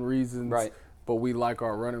tampering reasons, Right. but we like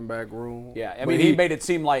our running back room. Yeah, I But mean, he made it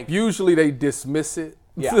seem like usually they dismiss it.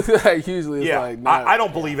 Yeah. Usually it's Yeah, like, nah. I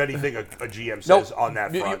don't believe anything a GM Nope. says on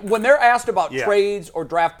that front. When they're asked about Yeah. trades or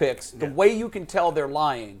draft picks, the way you can tell they're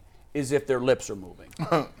lying is if their lips are moving.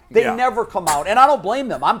 They Yeah. never come out, and I don't blame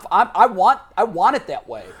them. I want it that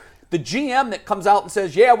way. The GM that comes out and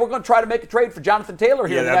says, "Yeah, we're going to try to make a trade for Jonathan Taylor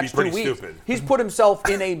here Yeah, in the that'd next be pretty 2 weeks," stupid. he's put himself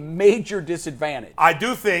in a major disadvantage. I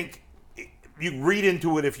do think you read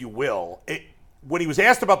into it if you will. When he was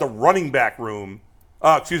asked about the running back room,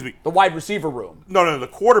 The wide receiver room. no, the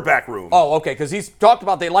quarterback room. Oh, okay, because he's talked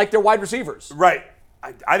about they like their wide receivers. Right.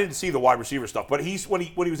 I didn't see the wide receiver stuff, but when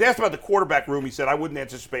he was asked about the quarterback room, he said, "I wouldn't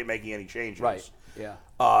anticipate making any changes." Right.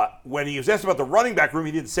 Yeah. When he was asked about the running back room,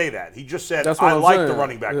 he didn't say that. He just said, That's what "I I'm like saying. the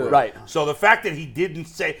running back Yeah. room." Right. So the fact that he didn't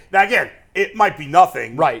say now again, it might be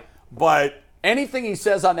nothing. Right. But Anything he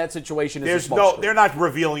says on that situation is there's a no, smokescreen. they're not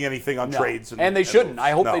revealing anything on No. trades, And they shouldn't.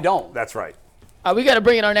 I hope No, they don't. That's right. We got to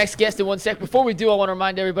bring in our next guest in 1 sec. Before we do, I want to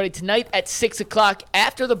remind everybody tonight at 6 o'clock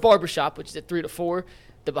after the barbershop, which is at 3 to 4,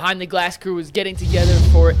 the Behind the Glass crew is getting together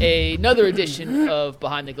for another edition of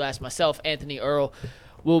Behind the Glass. Myself, Anthony Earl,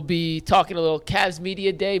 will be talking a little Cavs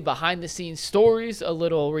Media Day, behind-the-scenes stories, a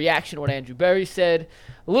little reaction to what Andrew Berry said,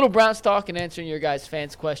 a little Browns talk, and answering your guys'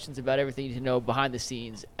 fans' questions about everything you need to know behind the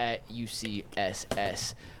scenes at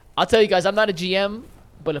UCSS. I'll tell you guys, I'm not a GM,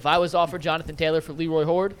 but if I was offered Jonathan Taylor for Leroy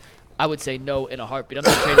Horde, I would say no in a heartbeat. I'm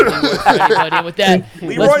not trading Leroy for anybody. And with that,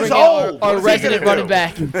 Leroy's let's bring in old. our What is he resident gonna running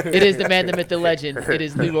do? back. It is the man, the myth, the legend. It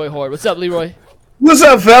is Leroy Horde. What's up, Leroy? What's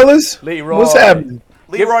up, fellas? Leroy. What's happening?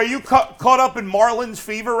 Leroy, are you caught up in Marlins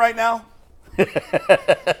fever right now?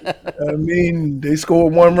 I mean, they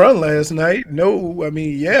scored 1 run last night. No, I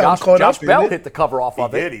mean, yeah, I'm Josh caught up Bell in it. hit the cover off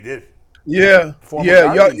of it. He did. Yeah, Former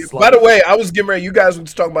yeah. Guardians Y'all, by slugger. the way, I was getting ready. You guys were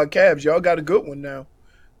talking about Cavs. Y'all got a good one now.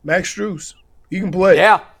 Max Strus. He can play.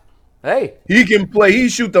 Yeah. Hey. He can play. He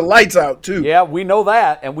shoot the lights out, too. Yeah, we know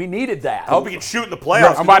that, and we needed that. I hope he can shoot in the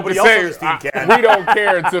playoffs. I'm about to Nobody else on say, this team can. we don't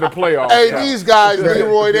care until the playoffs. Hey, these guys,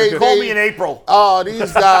 Leroy, they Call me in April. Oh,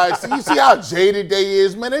 these guys! You see how jaded they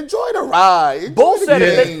is, man. Enjoy the ride. Enjoy Bull the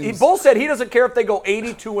said, games. Bull said he doesn't care if they go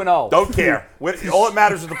 82-0. Don't care. All that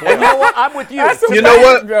matters is the And you know playoffs. what? I'm with you. You know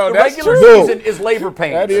what? No, The that's regular true. season is labor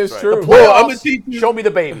pain. That is right. true. Well, I'm Playoffs, gonna teach you. show me the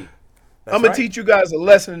baby. I'm gonna teach you guys a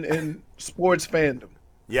lesson in sports fandom.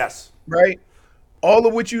 Yes. Right? All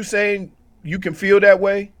of what you saying, you can feel that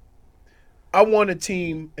way. I want a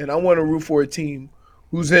team, and I want to root for a team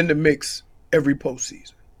who's in the mix every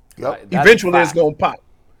postseason. Yep. That's Eventually, a it's fact. gonna pop.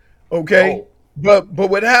 Okay, Oh. but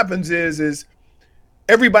what happens is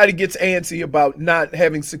everybody gets antsy about not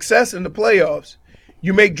having success in the playoffs.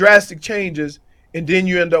 You make drastic changes, and then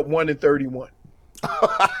you end up 1-31.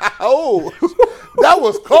 Oh, that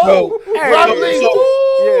was cold.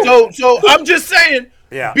 So I'm just saying,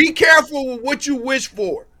 Yeah. be careful with what you wish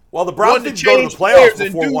for. Well, the Browns Want to didn't go to change the playoffs players and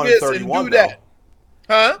before do 1 this and and 31. do that.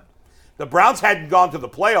 Huh? The Browns hadn't gone to the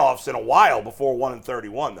playoffs in a while before 1 and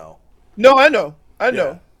 31, though. No, I know.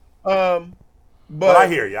 But But I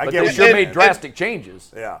hear you. I But get they what sure you're made saying. drastic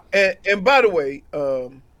changes. Yeah. And by the way,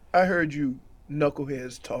 I heard you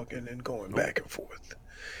knuckleheads talking and going back and forth.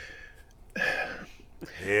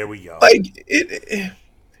 Here we go. Like,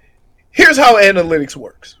 here's how analytics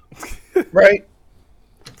works, right?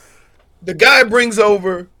 The guy brings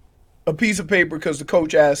over a piece of paper because the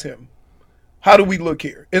coach asked him, how do we look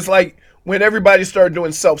here? It's like when everybody started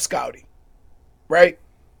doing self-scouting, right?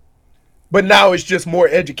 But now it's just more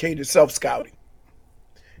educated self-scouting.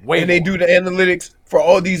 And they do the analytics for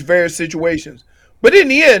all these various situations. But in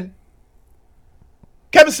the end,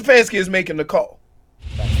 Kevin Stefanski is making the call.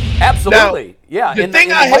 Absolutely. Now, yeah. The in thing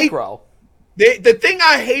the I hate, micro. the thing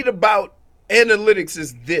I hate about analytics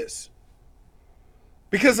is this.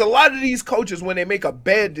 Because a lot of these coaches, when they make a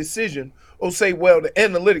bad decision, will say, well, the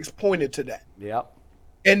analytics pointed to that. Yep.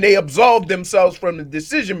 And they absolve themselves from the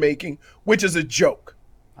decision making, which is a joke.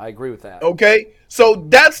 I agree with that. Okay? So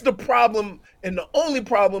that's the problem, and the only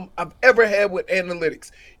problem I've ever had with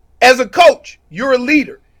analytics. As a coach, you're a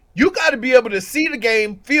leader. You got to be able to see the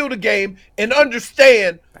game, feel the game, and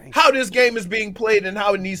understand how this game is being played and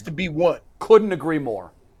how it needs to be won. Couldn't agree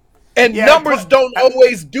more. And numbers don't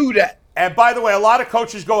always do that. And by the way, a lot of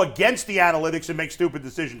coaches go against the analytics and make stupid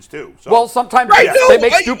decisions too. So. Well, sometimes they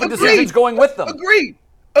make stupid decisions going with them.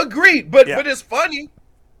 Agreed. But it's funny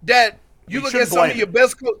that you look at some of your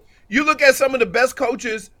best you look at some of the best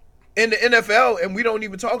coaches in the NFL, and we don't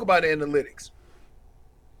even talk about analytics.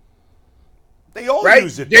 They all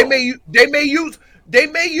use it. They may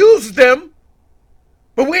use them,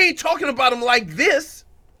 but we ain't talking about them like this.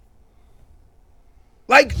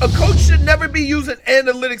 Like, a coach should never be using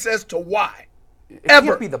analytics as to why. It ever.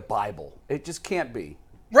 can't be the Bible. It just can't be.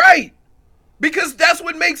 Right. Because that's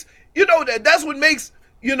what makes,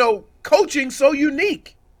 coaching so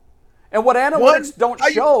unique. And what analytics don't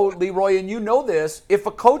show, Leroy, and you know this, if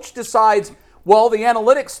a coach decides, well, the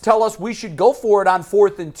analytics tell us we should go for it on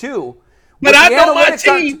 4th and 2. But I know my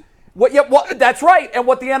team. That's right. And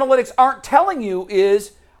what the analytics aren't telling you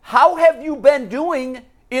is, how have you been doing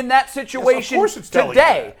in that situation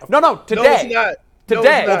today? No, today. No, it's not.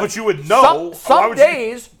 Today. Well, but you would know. Some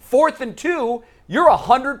days, 4th and 2, you're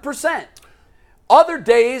 100%. Other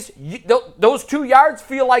days, those 2 yards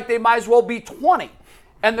feel like they might as well be 20.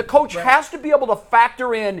 And the coach has to be able to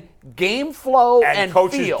factor in game flow and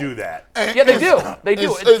coaches feel. do that. Yeah, they do. They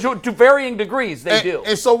do. To varying degrees, they do.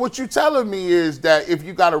 And so what you're telling me is that if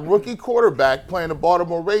you got a rookie quarterback playing the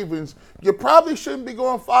Baltimore Ravens, you probably shouldn't be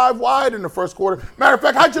going 5 wide in the first quarter. Matter of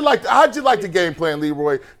fact, how'd you like the game plan,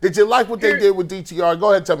 Leroy? Did you like what they did with DTR? Go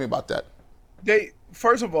ahead and tell me about that.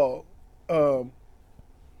 First of all,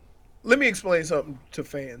 let me explain something to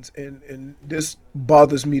fans, and this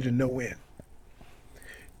bothers me to no end.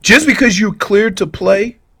 Just because you're cleared to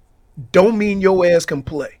play, don't mean your ass can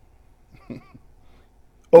play.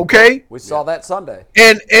 Okay? We saw that Sunday.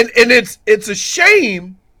 And it's a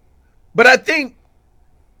shame, but I think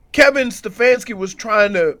Kevin Stefanski was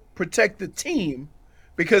trying to protect the team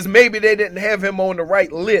because maybe they didn't have him on the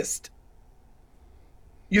right list.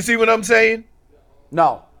 You see what I'm saying?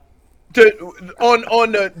 No.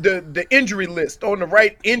 On the injury list, on the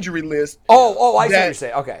right injury list. Oh, I see what you're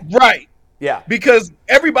saying. Okay. Right. Yeah. Because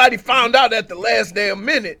everybody found out at the last damn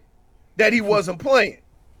minute that he wasn't playing.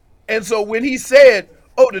 And so when he said,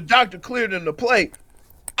 the doctor cleared him to play,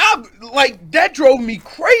 that drove me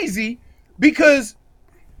crazy because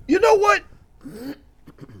you know what?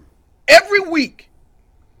 Every week,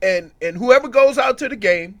 and whoever goes out to the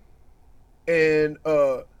game and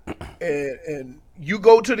you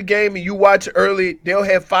go to the game and you watch early, they'll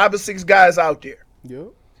have 5 or 6 guys out there. Yep.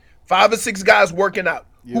 5 or 6 guys working out.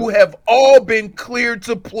 Yep. Who have all been cleared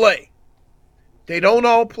to play. They don't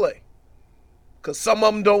all play because some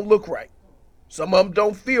of them don't look right. Some of them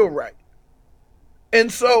don't feel right.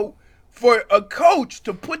 And so for a coach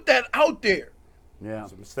to put that out there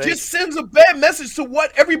just sends a bad message to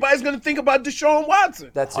what everybody's going to think about Deshaun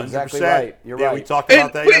Watson. That's exactly 100%. right. You're right. We talked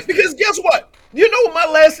about that yesterday. Because guess what? You know my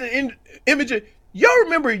last image is, y'all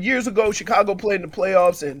remember years ago Chicago played in the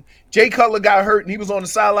playoffs and Jay Cutler got hurt and he was on the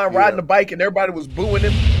sideline riding the bike and everybody was booing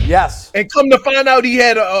him? Yes. And come to find out he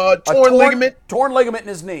had a torn ligament. Torn ligament in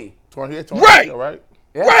his knee. Right.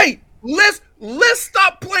 Yeah. Right. Let's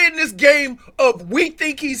stop playing this game of we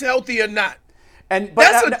think he's healthy or not.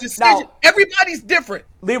 That's a decision. Now, everybody's different.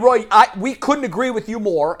 Leroy, we couldn't agree with you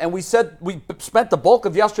more, and we spent the bulk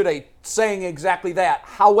of yesterday saying exactly that.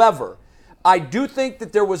 However, I do think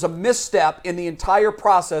that there was a misstep in the entire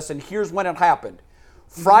process, and here's when it happened.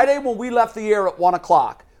 Friday, when we left the air at 1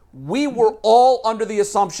 o'clock, we were all under the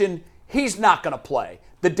assumption he's not going to play.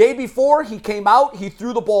 The day before, he came out, he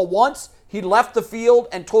threw the ball once, he left the field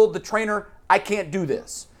and told the trainer, I can't do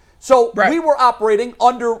this. So we were operating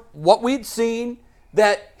under what we'd seen,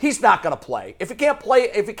 that he's not going to play. If he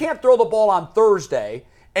can't throw the ball on Thursday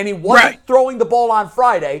and he wasn't throwing the ball on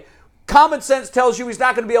Friday, common sense tells you he's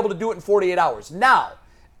not going to be able to do it in 48 hours. Now,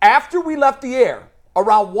 after we left the air,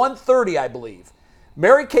 around 1:30, I believe,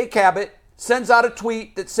 Mary Kay Cabot sends out a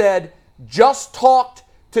tweet that said, just talked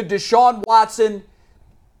to Deshaun Watson.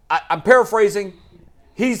 I'm paraphrasing.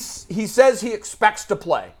 He says he expects to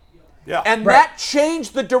play. Yeah. And that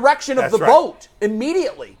changed the direction of the right. vote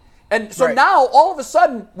immediately. And so now, all of a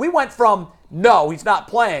sudden, we went from, no, he's not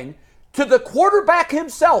playing, to the quarterback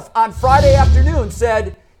himself on Friday afternoon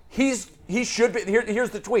said he should be. Here's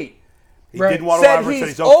the tweet. He didn't want to said ever say he's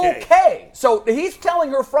he's okay. So he's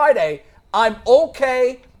telling her Friday, I'm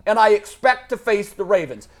okay, and I expect to face the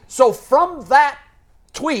Ravens. So from that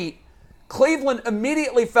tweet, Cleveland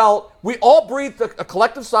immediately felt, we all breathed a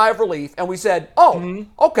collective sigh of relief, and we said,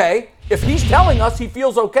 okay, if he's telling us he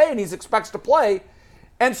feels okay and he expects to play.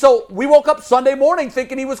 And so we woke up Sunday morning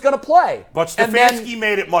thinking he was going to play. But Stefanski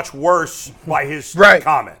made it much worse by his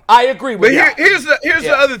comment. I agree with you. But here's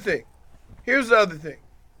the other thing. Here's the other thing.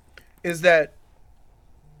 Is that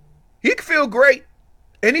he could feel great,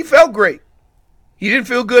 and he felt great. He didn't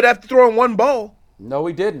feel good after throwing one ball. No,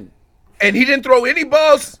 he didn't. And he didn't throw any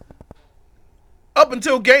balls up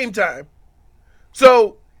until game time.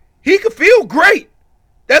 So he could feel great.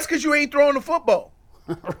 That's because you ain't throwing the football.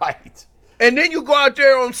 Right. And then you go out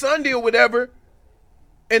there on Sunday or whatever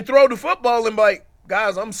and throw the football and be like,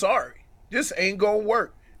 guys, I'm sorry. This ain't going to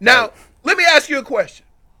work. Now, let me ask you a question.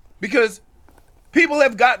 Because people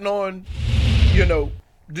have gotten on,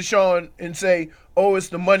 Deshaun and say, oh, it's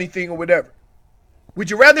the money thing or whatever. Would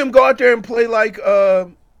you rather him go out there and play like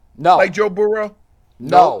Joe Burrow?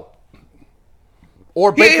 No.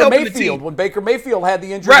 Or He ain't Baker helping the Mayfield team. when Baker Mayfield had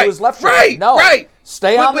the injury to his left shoulder. No.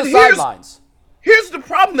 Stay on the sidelines. Here's the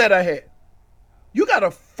problem that I had. You got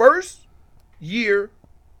a first-time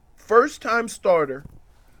starter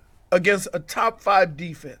against a top-5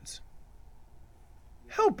 defense.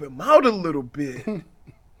 Help him out a little bit.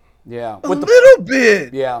 Yeah. A little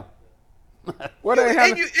bit. Yeah.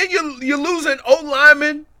 And you're losing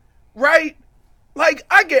O-linemen, right? Like,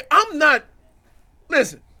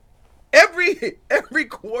 listen, every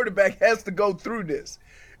quarterback has to go through this.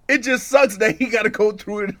 It just sucks that he got to go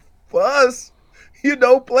through it for us,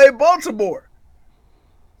 play Baltimore.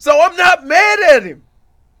 So I'm not mad at him.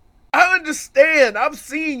 I understand. I've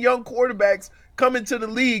seen young quarterbacks come into the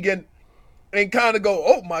league and kind of go,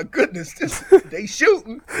 oh my goodness, they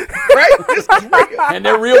shooting, right? This is real. And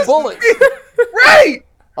they're real bullets. Right.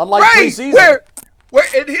 Unlike preseason.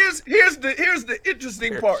 And here's the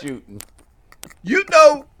interesting part. Shooting. You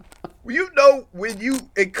know when you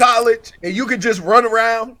in college and you can just run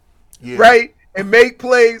around, right, and make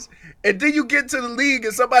plays, and then you get to the league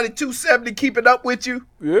and somebody 270 keeping up with you.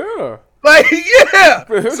 Yeah. Like, yeah.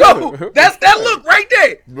 So that's that look right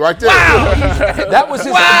there. Right there. Wow. That was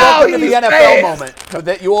his Wow, welcome to the he's NFL fast. moment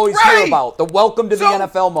that you always hear Right. about. The welcome to the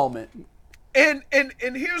NFL moment. And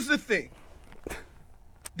here's the thing.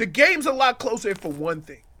 The game's a lot closer for one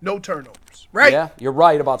thing. No turnovers, right? Yeah, you're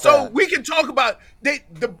right about So that. we can talk about the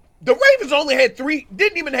Ravens only had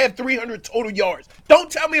didn't even have 300 total yards.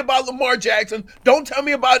 Don't tell me about Lamar Jackson. Don't tell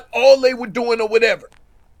me about all they were doing or whatever.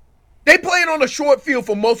 They played on a short field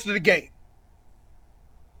for most of the game.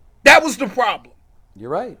 That was the problem.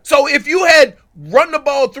 You're right. So if you had run the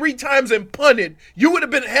ball 3 times and punted, you would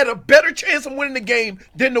have had a better chance of winning the game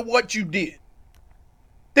than what you did.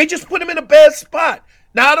 They just put him in a bad spot.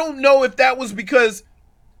 Now, I don't know if that was because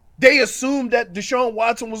they assumed that Deshaun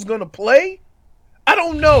Watson was going to play. I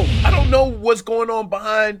don't know. I don't know what's going on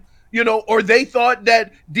behind, or they thought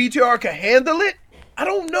that DTR could handle it. I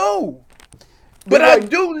don't know. But I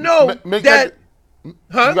do know that.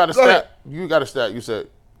 You got a stat. You got a stat. You said.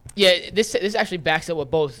 Yeah, this actually backs up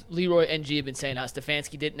what both Leroy and G have been saying, how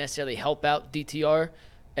Stefanski didn't necessarily help out DTR.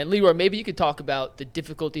 And Leroy, maybe you could talk about the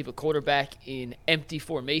difficulty of a quarterback in empty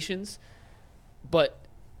formations. But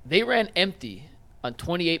they ran empty on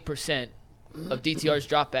 28% of DTR's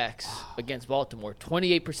dropbacks against Baltimore.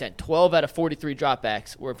 28%. 12 out of 43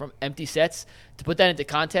 dropbacks were from empty sets. To put that into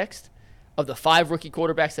context, of the 5 rookie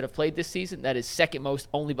quarterbacks that have played this season, that is second most,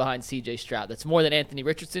 only behind C.J. Stroud. That's more than Anthony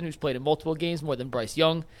Richardson, who's played in multiple games, more than Bryce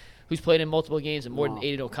Young, who's played in multiple games, and more than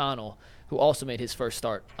Aiden O'Connell, who also made his first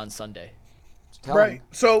start on Sunday. Right.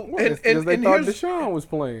 So Because they thought Deshaun was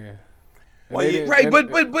playing.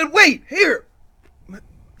 But wait, here,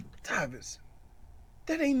 Tavis,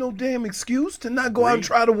 that ain't no damn excuse to not go out and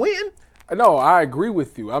try to win. No, I agree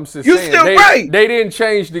with you. I'm just You saying still right. They didn't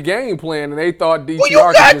change the game plan, and they thought DTR you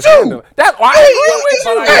got could just to. handle it. I agree with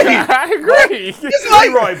you. Right. I agree. It's like,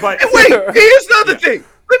 Leroy, but and wait, here's the other thing.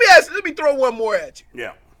 Let me throw one more at you.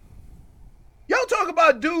 Yeah. Y'all talk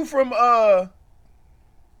about dude from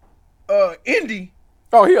Indy.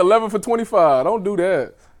 Oh, he 11 for 25. Don't do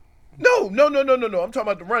that. No. I'm talking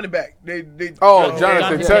about the running back. Oh,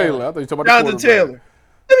 Jonathan Taylor. I thought you were talking about Jonathan the Taylor.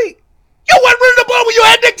 You wasn't running the ball when you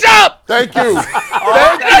had Nick Chubb. Thank you.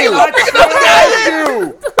 Thank you.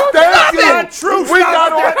 Thank you. Not true. We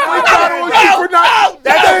got on you.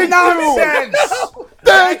 That's nonsense.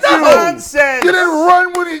 Thank you. Nonsense. You didn't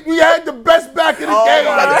run when we had the best back in the game.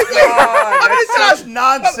 Oh my God. That's such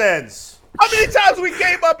nonsense. How many times we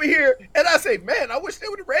came up in here and I say, man, I wish they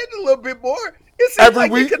would have ran it a little bit more. It seems Every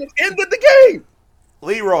like week? they could have ended the game.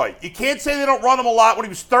 Leroy, you can't say they don't run him a lot when he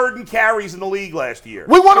was third in carries in the league last year.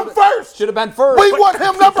 We want him first. Should have been first. We want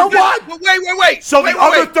him number one. But wait. So Wait, the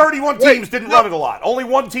other wait. 31 Wait, teams didn't no. run it a lot. Only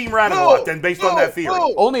one team ran it a lot then based on that theory.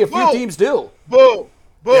 Only a few teams do. Boom.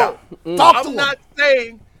 Yeah. Talk to I'm him. not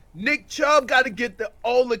saying Nick Chubb got to get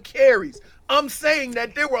all the carries. I'm saying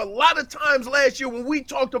that there were a lot of times last year when we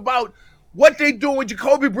talked about what they do with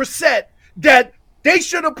Jacoby Brissett that they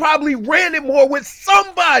should have probably ran it more with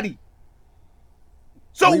somebody.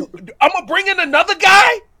 So I'm going to bring in another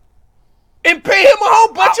guy and pay him a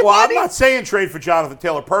whole bunch of money? I'm not saying trade for Jonathan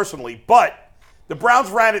Taylor personally, but the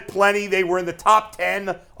Browns ran it plenty. They were in the top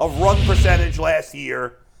 10 of run percentage last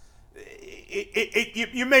year.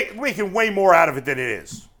 You're making way more out of it than it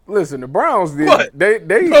is. Listen, the Browns did. What?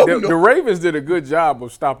 The Ravens did a good job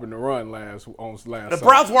of stopping the run last. The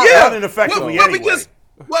Browns weren't running effectively anyway.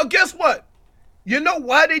 Well, guess what? You know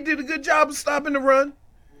why they did a good job of stopping the run?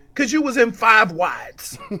 Because you was in 5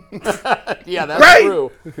 wides. Yeah, that's Right?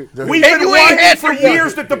 true. We've And been you ain't whining had for to run.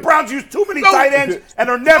 years that the Browns use too many No. tight ends and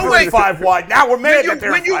are never No, wait. in 5 wide. Now we're mad that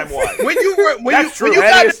they're in 5 wide. That's true.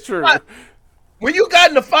 That is true. When you got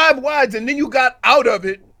in the 5 wides and then you got out of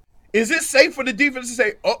it, is it safe for the defense to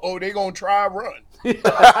say, they're going to try a run? It's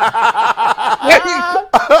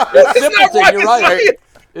It's simpleton, not you're rocket right. science.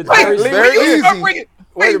 It's Like, very when very you start easy. bringing-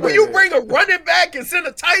 Wait a when you minute. bring a running back and send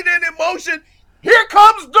a tight end in motion, here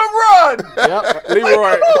comes the run. Yep.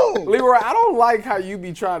 Leroy, no. Leroy, I don't like how you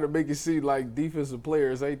be trying to make it seem like defensive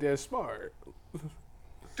players ain't that smart.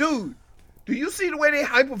 Dude, do you see the way they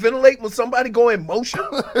hyperventilate when somebody go in motion?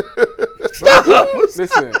 Stop.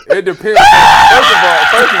 Listen, it depends.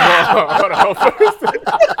 First of all,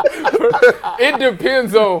 it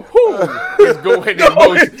depends on who is going in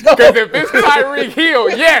motion. Because if it's Tyreek Hill,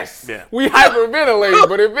 yes, Yeah. we hyperventilate.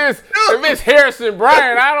 But if it's Harrison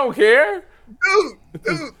Bryant, I don't care. Dude,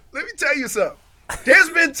 let me tell you something. There's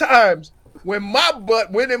been times when my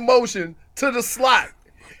butt went in motion to the slot,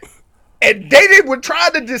 and they would try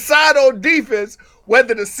to decide on defense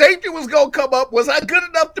whether the safety was going to come up. Was I good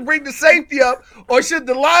enough to bring the safety up, or should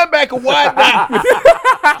the linebacker widen out?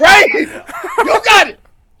 Right? You got it.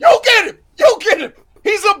 You get him. You get him.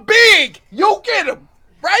 He's a big. You get him.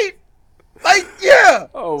 Right? Like, yeah.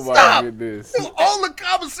 Oh, my Stop. goodness. Dude, all the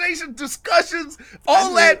conversations, discussions,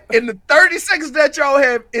 all that in the 30 seconds that y'all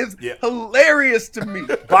have is hilarious to me.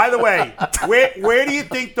 By the way, where do you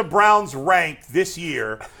think the Browns rank this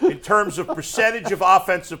year in terms of percentage of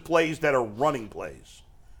offensive plays that are running plays?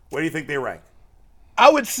 Where do you think they rank? I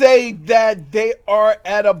would say that they are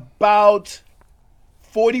at about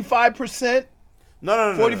 45%. No.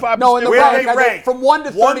 45%. No, in the Where rank, they rank? from 1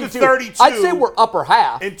 to 32. 1 to 32. I'd say we're upper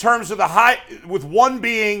half. In terms of the high, with 1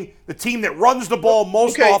 being the team that runs the ball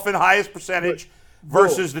most Okay. often, highest percentage,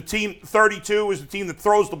 versus the team 32 is the team that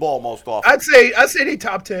throws the ball most often. I'd say they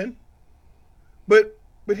top 10. But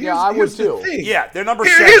here's, Yeah, I would here's the too. thing. Yeah, they're number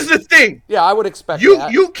Here's 7. the thing. Yeah, I would expect You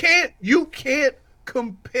that. you can't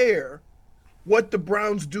compare what the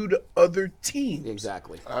Browns do to other teams.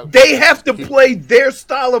 Exactly. They have to play their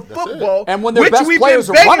style of football, And when their which best we've players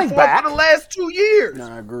been are begging running for back- the last 2 years.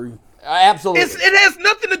 I agree. Absolutely. It has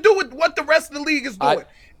nothing to do with what the rest of the league is doing. I-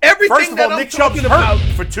 Everything First of that all, I'm Nick Chubb's talking hurt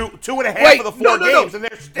about. for two and a half Wait, of the 4 no. games, and they're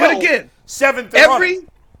But still again, 7th in running.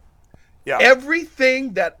 Yeah.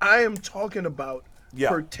 Everything that I am talking about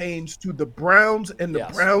pertains to the Browns and the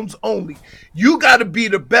Yes. Browns only. You got to be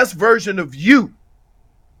the best version of you.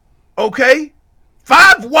 Okay?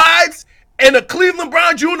 5 wides and a Cleveland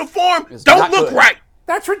Browns uniform It's don't not look good. right.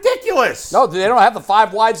 That's ridiculous. No, they don't have the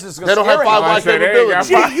 5 wides. That's They don't have 5 wide said they ain't got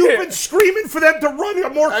capability. Gee, you've been screaming for them to run a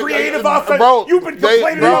more creative Bro, offense. You've been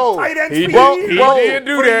complaining bro, about tight ends He for did, years. he did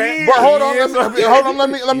do For that. years. But hold on, Yes.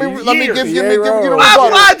 let me give you the wrong. 5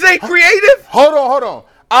 rebuttal. wides ain't creative. Hold on.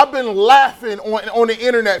 I've been laughing on the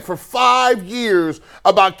internet for 5 years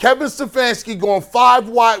about Kevin Stefanski going 5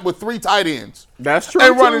 wide with 3 tight ends. That's true.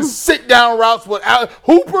 And running too. sit-down routes with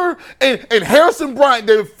Hooper and Harrison Bryant.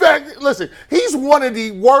 Listen, he's one of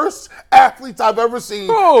the worst athletes I've ever seen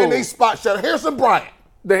Who? in a spot shot. Harrison Bryant.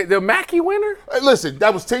 The Mackey winner? Hey, listen,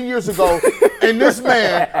 that was 10 years ago, and this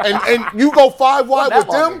man, and you go 5 wide that with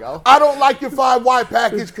long them. ago. I don't like your 5 wide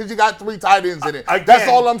package because you got 3 tight ends in it. Again, That's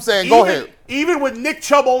all I'm saying. Go ahead. Even with Nick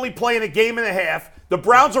Chubb only playing a game and a half, the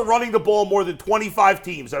Browns are running the ball more than 25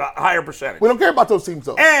 teams at a higher percentage. We don't care about those teams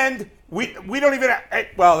though. And we don't even.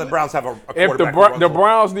 Well, the Browns have a If quarterback. who runs the ball.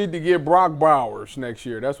 Browns need to get Brock Bowers next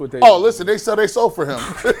year, that's what they. Oh, listen, they sold for him.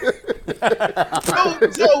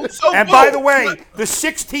 So And by the way, the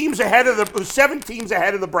 7 teams ahead of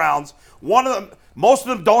the Browns, most of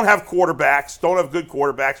them don't have quarterbacks, don't have good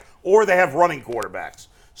quarterbacks, or they have running quarterbacks.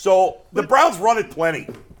 So the Browns run it plenty.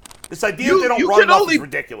 This idea that they don't run enough is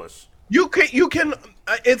ridiculous. You can.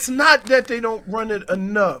 It's not that they don't run it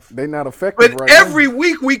enough. They're not effective But right every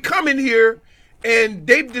week we come in here and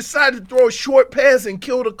they've decided to throw a short pass and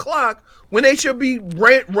kill the clock when they should be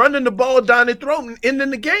running the ball down their throat and ending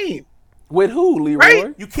the game. now. With who, Leroy?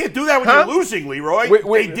 Right? You can't do that when Huh? you're losing, Leroy.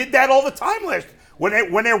 Wait. They did that all the time last. When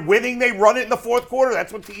they're winning, they run it in the fourth quarter.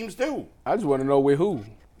 That's what teams do. I just want to know with who.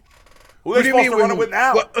 Who are they supposed to run it with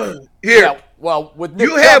now? Here, Yeah, well, with Nick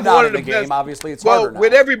you Chubb have not one in of the the game, best. obviously it's well, harder now.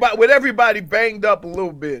 with everybody banged up a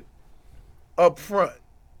little bit up front,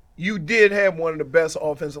 you did have one of the best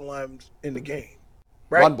offensive lines in the game,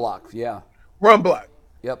 right? Run blocks, yeah. Run block.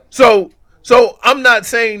 Yep. So I'm not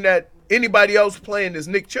saying that anybody else playing is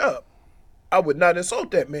Nick Chubb. I would not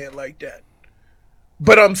insult that man like that.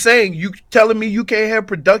 But I'm saying, you telling me you can't have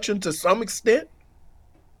production to some extent?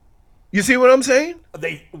 You see what I'm saying?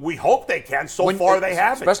 We hope they can. So far, they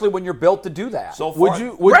haven't. Especially when you're built to do that. So far,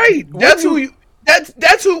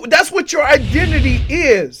 That's what your identity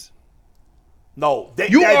is. no. The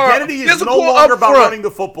You are identity is no physical longer up about front. running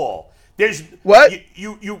the football. There's What?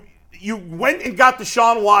 You went and got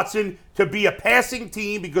Deshaun Watson to be a passing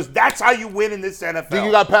team because that's how you win in this NFL. Do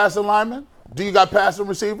you got passing linemen? Do you got passing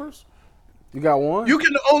receivers? You got one? You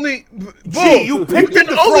can only. Gee, you picked him can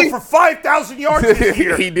to only. throw for 5,000 yards this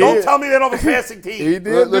year. He did. Don't tell me they don't have a passing team. He did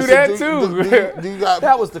do Listen, that too. Do you got?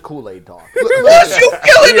 That was the Kool-Aid talk. Bush, you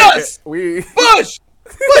killing us. We Bush,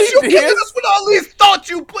 you did. killing us with all these thoughts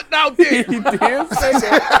you putting out there. he did say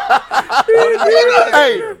that.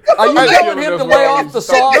 Hey, Are you Hey, telling him to lay off the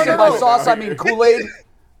sauce? And by sauce, I mean Kool-Aid.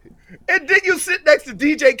 And then you sit next to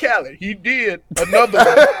DJ Khaled. He did another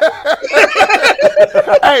one.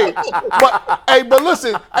 but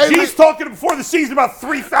listen. Hey, He's talking before the season about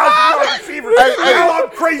 3,000 yard receivers. Hey, Now I'm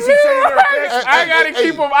crazy saying they're a pass. I gotta hey,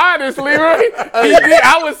 keep him honest, Leroy. He did.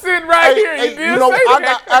 I was sitting right here. He did you know, say I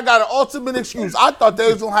that. got an ultimate excuse. I thought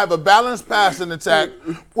they was gonna have a balanced passing attack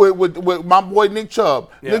with my boy Nick Chubb.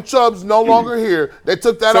 Yeah. Nick Chubb's no longer here. They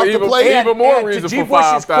took that off the even- plate. even more And reason to G. for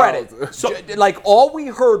Bush's 5,000. credit, like all we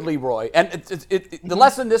heard, Leroy, and the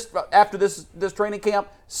lesson after this training camp: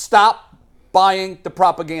 stop buying the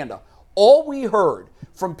propaganda. All we heard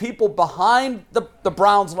from people behind the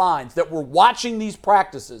Browns lines that were watching these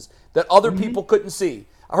practices that other people couldn't see.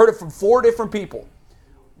 I heard it from 4 different people.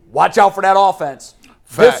 Watch out for that offense.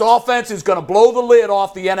 Facts. This offense is going to blow the lid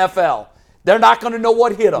off the NFL. They're not going to know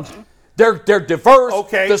what hit them. They're diverse.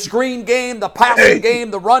 Okay. The screen game, the passing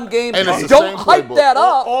game, the run game. And it's the Don't same hype playbook. that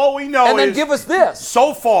up. All we know and then is give us this.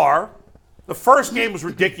 so far, the first game was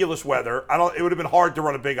ridiculous weather. It would have been hard to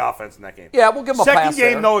run a big offense in that game. Yeah, we'll give them a Second pass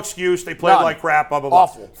game, there. no excuse. They played None. like crap, blah, blah, blah.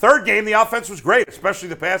 Awful. Third game, the offense was great, especially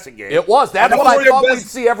the passing game. It was. That's And the what I fourth- thought we'd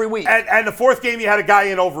see every week. And the fourth game, you had a guy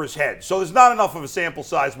in over his head. So there's not enough of a sample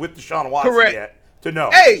size with Deshaun Watson Correct. yet to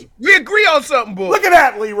know. Hey, we agree on something, Bull. Look at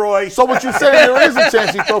that, Leroy. So what you saying? There is a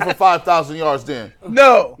chance he throw for 5,000 yards then.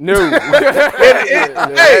 No. No.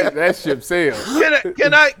 Hey. that ship sailed.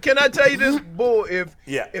 Can I tell you this, Bull? If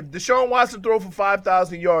Yeah. Deshaun Watson throw for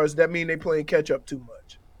 5,000 yards, that mean they playing catch up too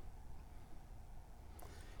much.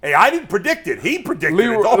 Hey, I didn't predict it. He predicted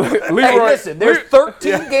Leroy- it. Don't- Hey, Leroy- listen, there's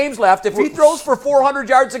 13 games left. If he throws for 400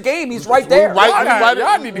 yards a game, he's right there.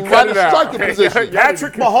 Y'all need to cut it out. striker position.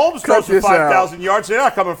 Patrick Mahomes throws for this out. 5,000 yards. They're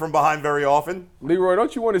not coming from behind very often. Leroy,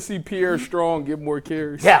 don't you want to see Pierre Strong get more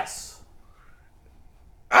carries? Yes.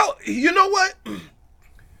 You know what?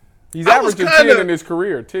 He's I was averaging kinda- 10 in his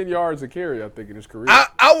career. 10 yards a carry, I think, in his career.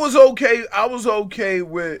 I was okay. I was okay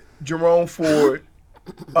with Jerome Ford.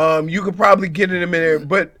 You could probably get him in there,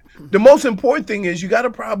 but the most important thing is you got to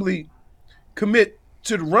probably commit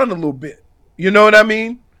to the run a little bit. You know what I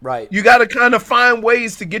mean? Right. You got to kind of find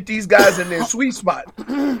ways to get these guys in their sweet spot.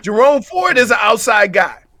 Jerome Ford is an outside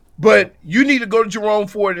guy, but you need to go to Jerome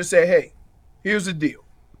Ford and say, hey, here's the deal.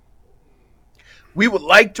 We would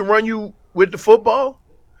like to run you with the football,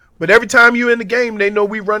 but every time you're in the game, they know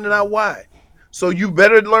we running out wide. So you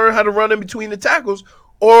better learn how to run in between the tackles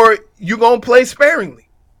or you're going to play sparingly.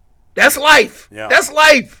 That's life. Yeah. That's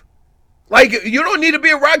life. Like, you don't need to be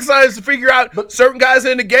a rock scientist to figure out certain guys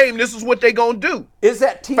in the game, this is what they going to do. Is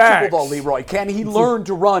that teachable, Facts. though, Leroy? Can he learn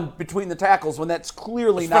to run between the tackles when that's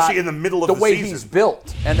clearly Especially not in the middle of the the way season. he's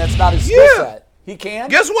built, and that's not his skill Yeah. set? He can?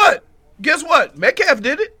 Guess what? Metcalf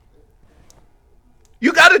did it.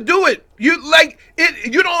 You got to do it.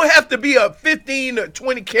 You don't have to be a 15 or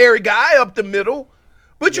 20 carry guy up the middle,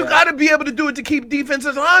 but you got to be able to do it to keep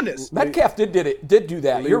defenses honest. Metcalf did do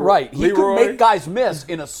that. You're right. He could Leroy? make guys miss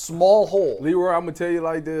in a small hole. Leroy, I'm gonna tell you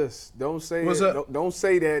like this. Don't say What's it. up? Don't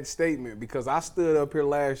say that statement because I stood up here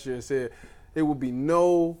last year and said there would be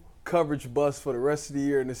no coverage bust for the rest of the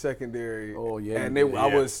year in the secondary. Oh, yeah, and you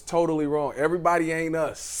I did. was totally wrong. Everybody ain't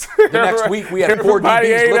us. The next week we had four Everybody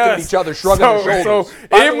DBs ain't looking at us. each other, shrugging their shoulders. So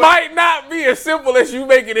By the it way- might not be as simple as you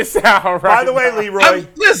making it sound. Right? By the way, now. Leroy,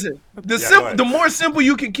 Listen, go ahead. the more simple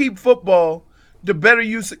you can keep football, the better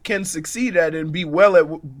you can succeed at it and be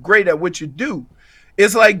great at what you do.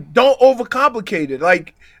 It's like, don't overcomplicate it.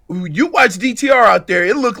 Like, you watch DTR out there,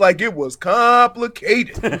 it looked like it was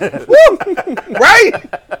complicated. Woo! Right?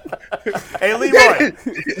 hey Leroy,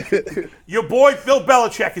 your boy Bill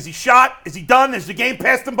Belichick, is he shot? Is he done? Has the game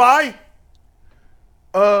passed him by?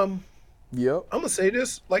 Yep. Yep. I'm gonna say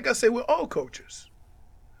this, like I say with all coaches,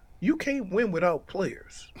 you can't win without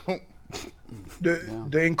players.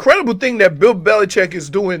 The incredible thing that Bill Belichick is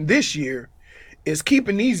doing this year is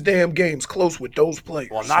keeping these damn games close with those players.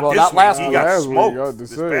 Well, not Well, this not week. last He week. got Last week, smoked. I had to this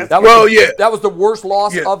say. past That week. was Well, the, yeah. that was the worst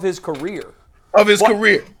loss Yeah. of his career. Of his What-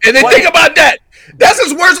 career. And then what- think about that. That's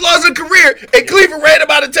his worst loss of career, and Cleveland ran him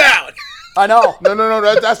out of town. I know. No.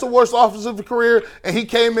 That's the worst offensive career, and he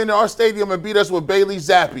came into our stadium and beat us with Bailey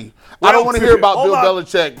Zappi. I don't want to hear about Hold Bill on.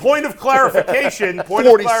 Belichick. Point of clarification.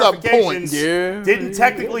 40-something points. Yeah. Didn't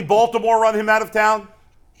technically Baltimore run him out of town?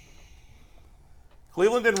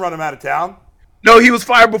 Cleveland didn't run him out of town. No, he was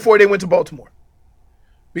fired before they went to Baltimore.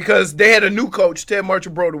 Because they had a new coach, Ted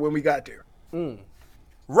Marchibroda, when we got there.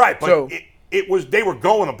 Right, but So- it was they were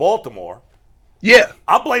going to Baltimore. Yeah.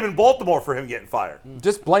 I'm blaming Baltimore for him getting fired.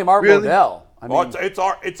 Just blame Art Really? Modell. I mean, Well, it's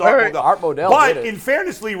Art right. Modell. Art Modell But did it. in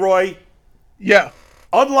fairness, Leroy, Yeah.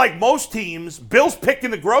 unlike most teams, Bill's picking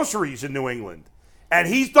the groceries in New England. And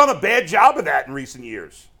he's done a bad job of that in recent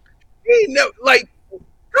years. He ain't never, like,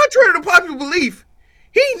 contrary to popular belief,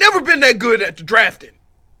 he ain't never been that good at the drafting.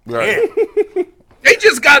 Yeah. They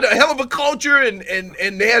just got a hell of a culture, and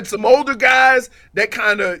they had some older guys that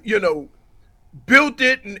kind of, built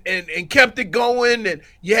it and kept it going, and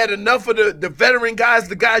you had enough of the veteran guys,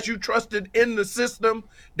 the guys you trusted in the system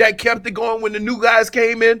that kept it going when the new guys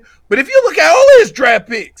came in. But if you look at all his draft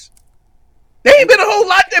picks, there ain't been a whole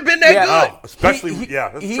lot that been that Yeah. good. Oh, especially, he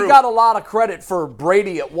that's he true. got a lot of credit for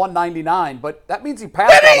Brady at 199, but that means he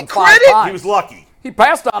passed That on him ain't 5 credit. times. He was lucky. He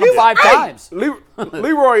passed on him 5 right. times.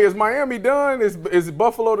 Leroy, is Miami done? Is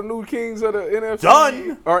Buffalo the new kings of the NFC?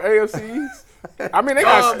 Done. Or AFCs? I mean,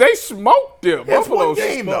 they smoked them. It's Buffalo one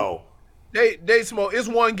game, though. They smoke. It's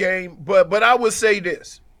one game, but I would say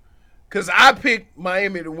this, because I picked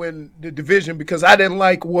Miami to win the division because I didn't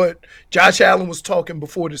like what Josh Allen was talking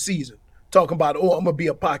before the season, talking about, I'm gonna be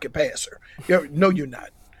a pocket passer. No, you're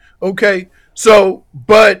not. Okay, so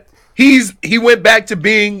but he went back to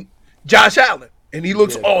being Josh Allen, and he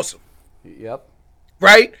looks awesome, Yep.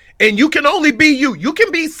 right? And you can only be you. You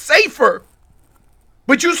can be safer,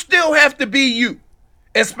 but you still have to be you,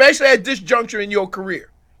 especially at this juncture in your career.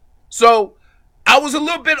 So I was a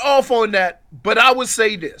little bit off on that, but I would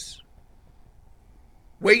say this.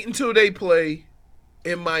 Wait until they play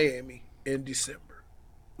in Miami in December,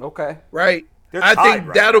 Okay. right? They're I tied think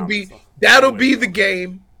right that'll now, be so- that'll be the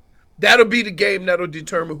game. That'll be the game that'll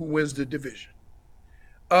determine who wins the division.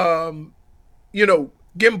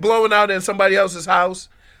 Getting blown out in somebody else's house,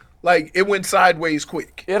 like it went sideways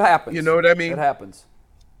quick. It happens. You know what I mean? It happens.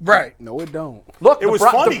 Right. No, it don't. Look, It was the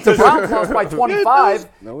funny the 'cause- Browns lost by 25,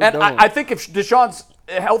 No, it and don't. I think if Deshaun's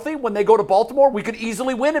healthy when they go to Baltimore, we could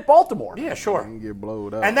easily win at Baltimore. Yeah, sure. Didn't get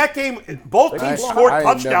blowed up. And that game, both teams I scored ain't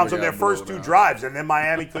touchdowns never on their got first blown 2 out. drives, and then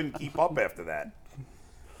Miami couldn't keep up after that.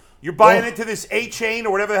 You're buying into this A-chain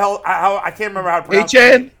or whatever the hell, how I can't remember how to pronounce it.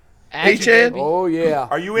 HN. Action, HN. baby. Oh yeah.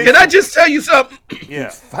 Are you in? Can I just tell you something?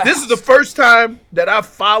 Yeah. This is the first time that I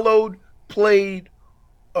played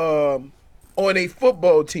on a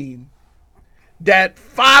football team that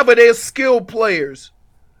 5 of their skilled players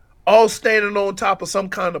all standing on top of some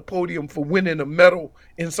kind of podium for winning a medal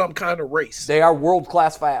in some kind of race. They are world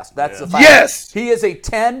class fast. That's the fact. Yes. He is a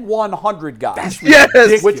 10-100 guy.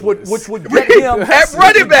 Yes. Which would get him At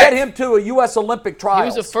running back. get him to a U.S. Olympic He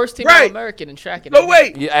trials. was a first-team Right. All-American in track and So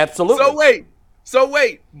wait. Yeah, absolutely. So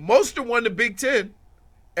wait. Mostert won the Big Ten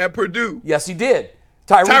at Purdue. Yes, he did.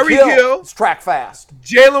 Tyreek Tyreek Hill Hill. is track fast.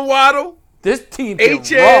 Jalen Waddle This team can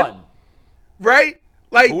H.N. run. right?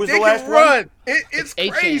 Like Who was they the last can one? run. It's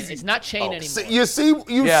A-Chain. crazy. It's not chain anymore. You see,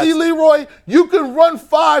 Yes. see, Leroy, you can run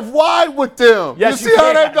 5 wide with them. Yes, you you see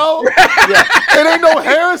how can. that goes? It ain't no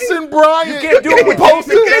Harrison Bryant. You can't do it with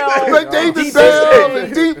Posted David Bell. like David Deep Bell.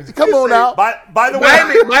 inside. Deep. Come on now. By the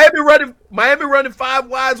way, Miami running 5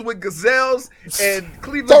 wides with Gazelles, and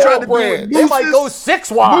Cleveland trying to do it. Thoroughbred. They might go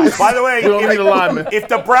 6 wide. by the way, We don't need a lineman. if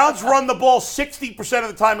the Browns run the ball 60% of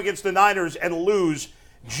the time against the Niners and lose,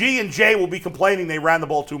 G and J will be complaining they ran the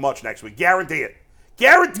ball too much next week. Guarantee it.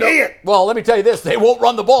 Guarantee it. Well, let me tell you this: they won't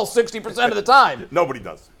run the ball 60% of the time. Nobody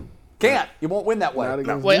does. Can't. You won't win that way. Not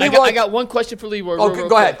against Wait, Leroy- I got one question for Leroy. Oh, real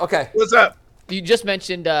go ahead. quick. Okay. What's up? You just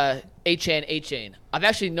mentioned A-Chain. I've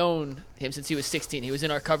actually known him since he was 16. He was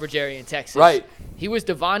in our coverage area in Texas. Right. He was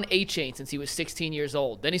Devon A-Chain since he was 16 years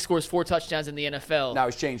old. Then he scores 4 touchdowns in the NFL. Now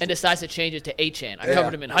he's changed And it. decides to change it to A-Chain. I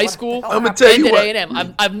covered him in high school. I'm gonna tell and you at what.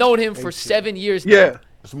 A&M. I've known him for 7 years now. Yeah.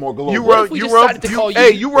 It's more galore. You What run. if we You decided run. to call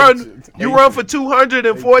Hey, you- you run for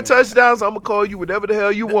 204 touchdowns. I'm gonna call you whatever the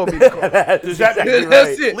hell you want me to call. Does that,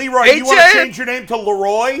 That's it. Leroy, you want to H.N.? change your name to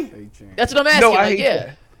Leroy? That's what I'm asking. No, I like, hate yeah.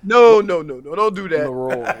 that. No, don't do that.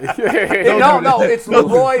 No, it's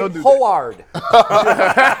Leroy Don't do that. Howard.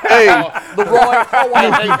 Hey, Leroy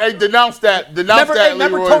Howard. Hey, denounce that. Denounce that,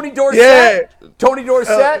 Remember Leroy. Tony Dorsett? Yeah. Tony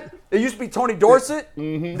Dorsett? It used to be Tony Dorset.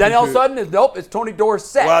 Then all of a sudden, it's Tony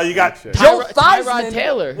Dorsett. Well, you got Joe Tyrod Theismann.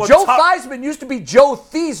 Taylor. Well, Joe Ty- Theismann used to be Joe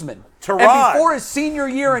Theismann. Tyrod. And before his senior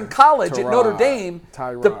year in college at Notre Dame,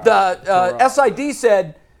 the SID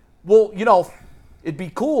said, well, it'd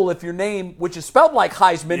be cool if your name, which is spelled like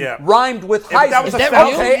Heisman, Yeah. rhymed with Yeah, but that Heisman. was Is that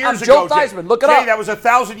 1,000 real? Okay, I'm years Joe ago. Jay. Theismann. Look it Jay, up. that was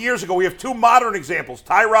 1,000 years ago. We have 2 modern examples.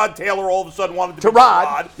 Tyrod Taylor all of a sudden wanted to be Tyrod,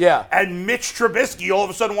 Tyrod. yeah. And Mitch Trubisky all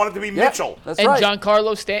of a sudden wanted to be Yeah, Mitchell. That's And right.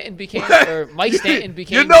 Giancarlo Stanton became, or Mike Stanton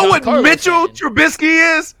became. you know what Giancarlo Mitchell Stanton.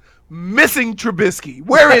 Trubisky is? Missing Trubisky.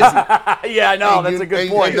 Where is he? Yeah, I know. That's a good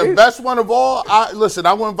point. And the best one of all, I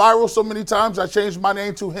went viral so many times, I changed my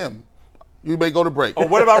name to him. You may go to break. Or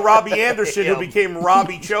what about Robbie Anderson, who became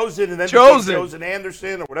Robbie Chosen and then Chosen. became Chosen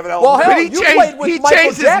Anderson or whatever the hell? Well, hell, he you changed- played with he Michael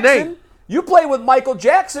changed his Jackson. name. You played with Michael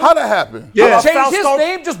Jackson. How'd that happen? Yeah. He changed his Fausto-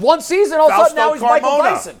 name just one season. All of a sudden, now he's Michael Carmona.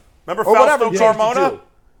 Dyson. Remember Or whatever Fausto he changed it Carmona? to.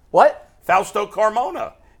 What? Fausto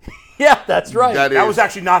Carmona. Yeah, that's right. That was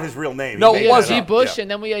actually not his real name. No, He it made We had wasn't. G. up. Bush, Yeah. and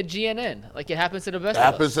then we had GNN. Like it happens to the best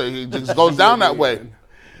Happens. of us. It just goes down that way.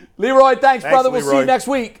 Leroy, thanks, brother. We'll see Leroy. you next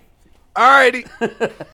week. All righty.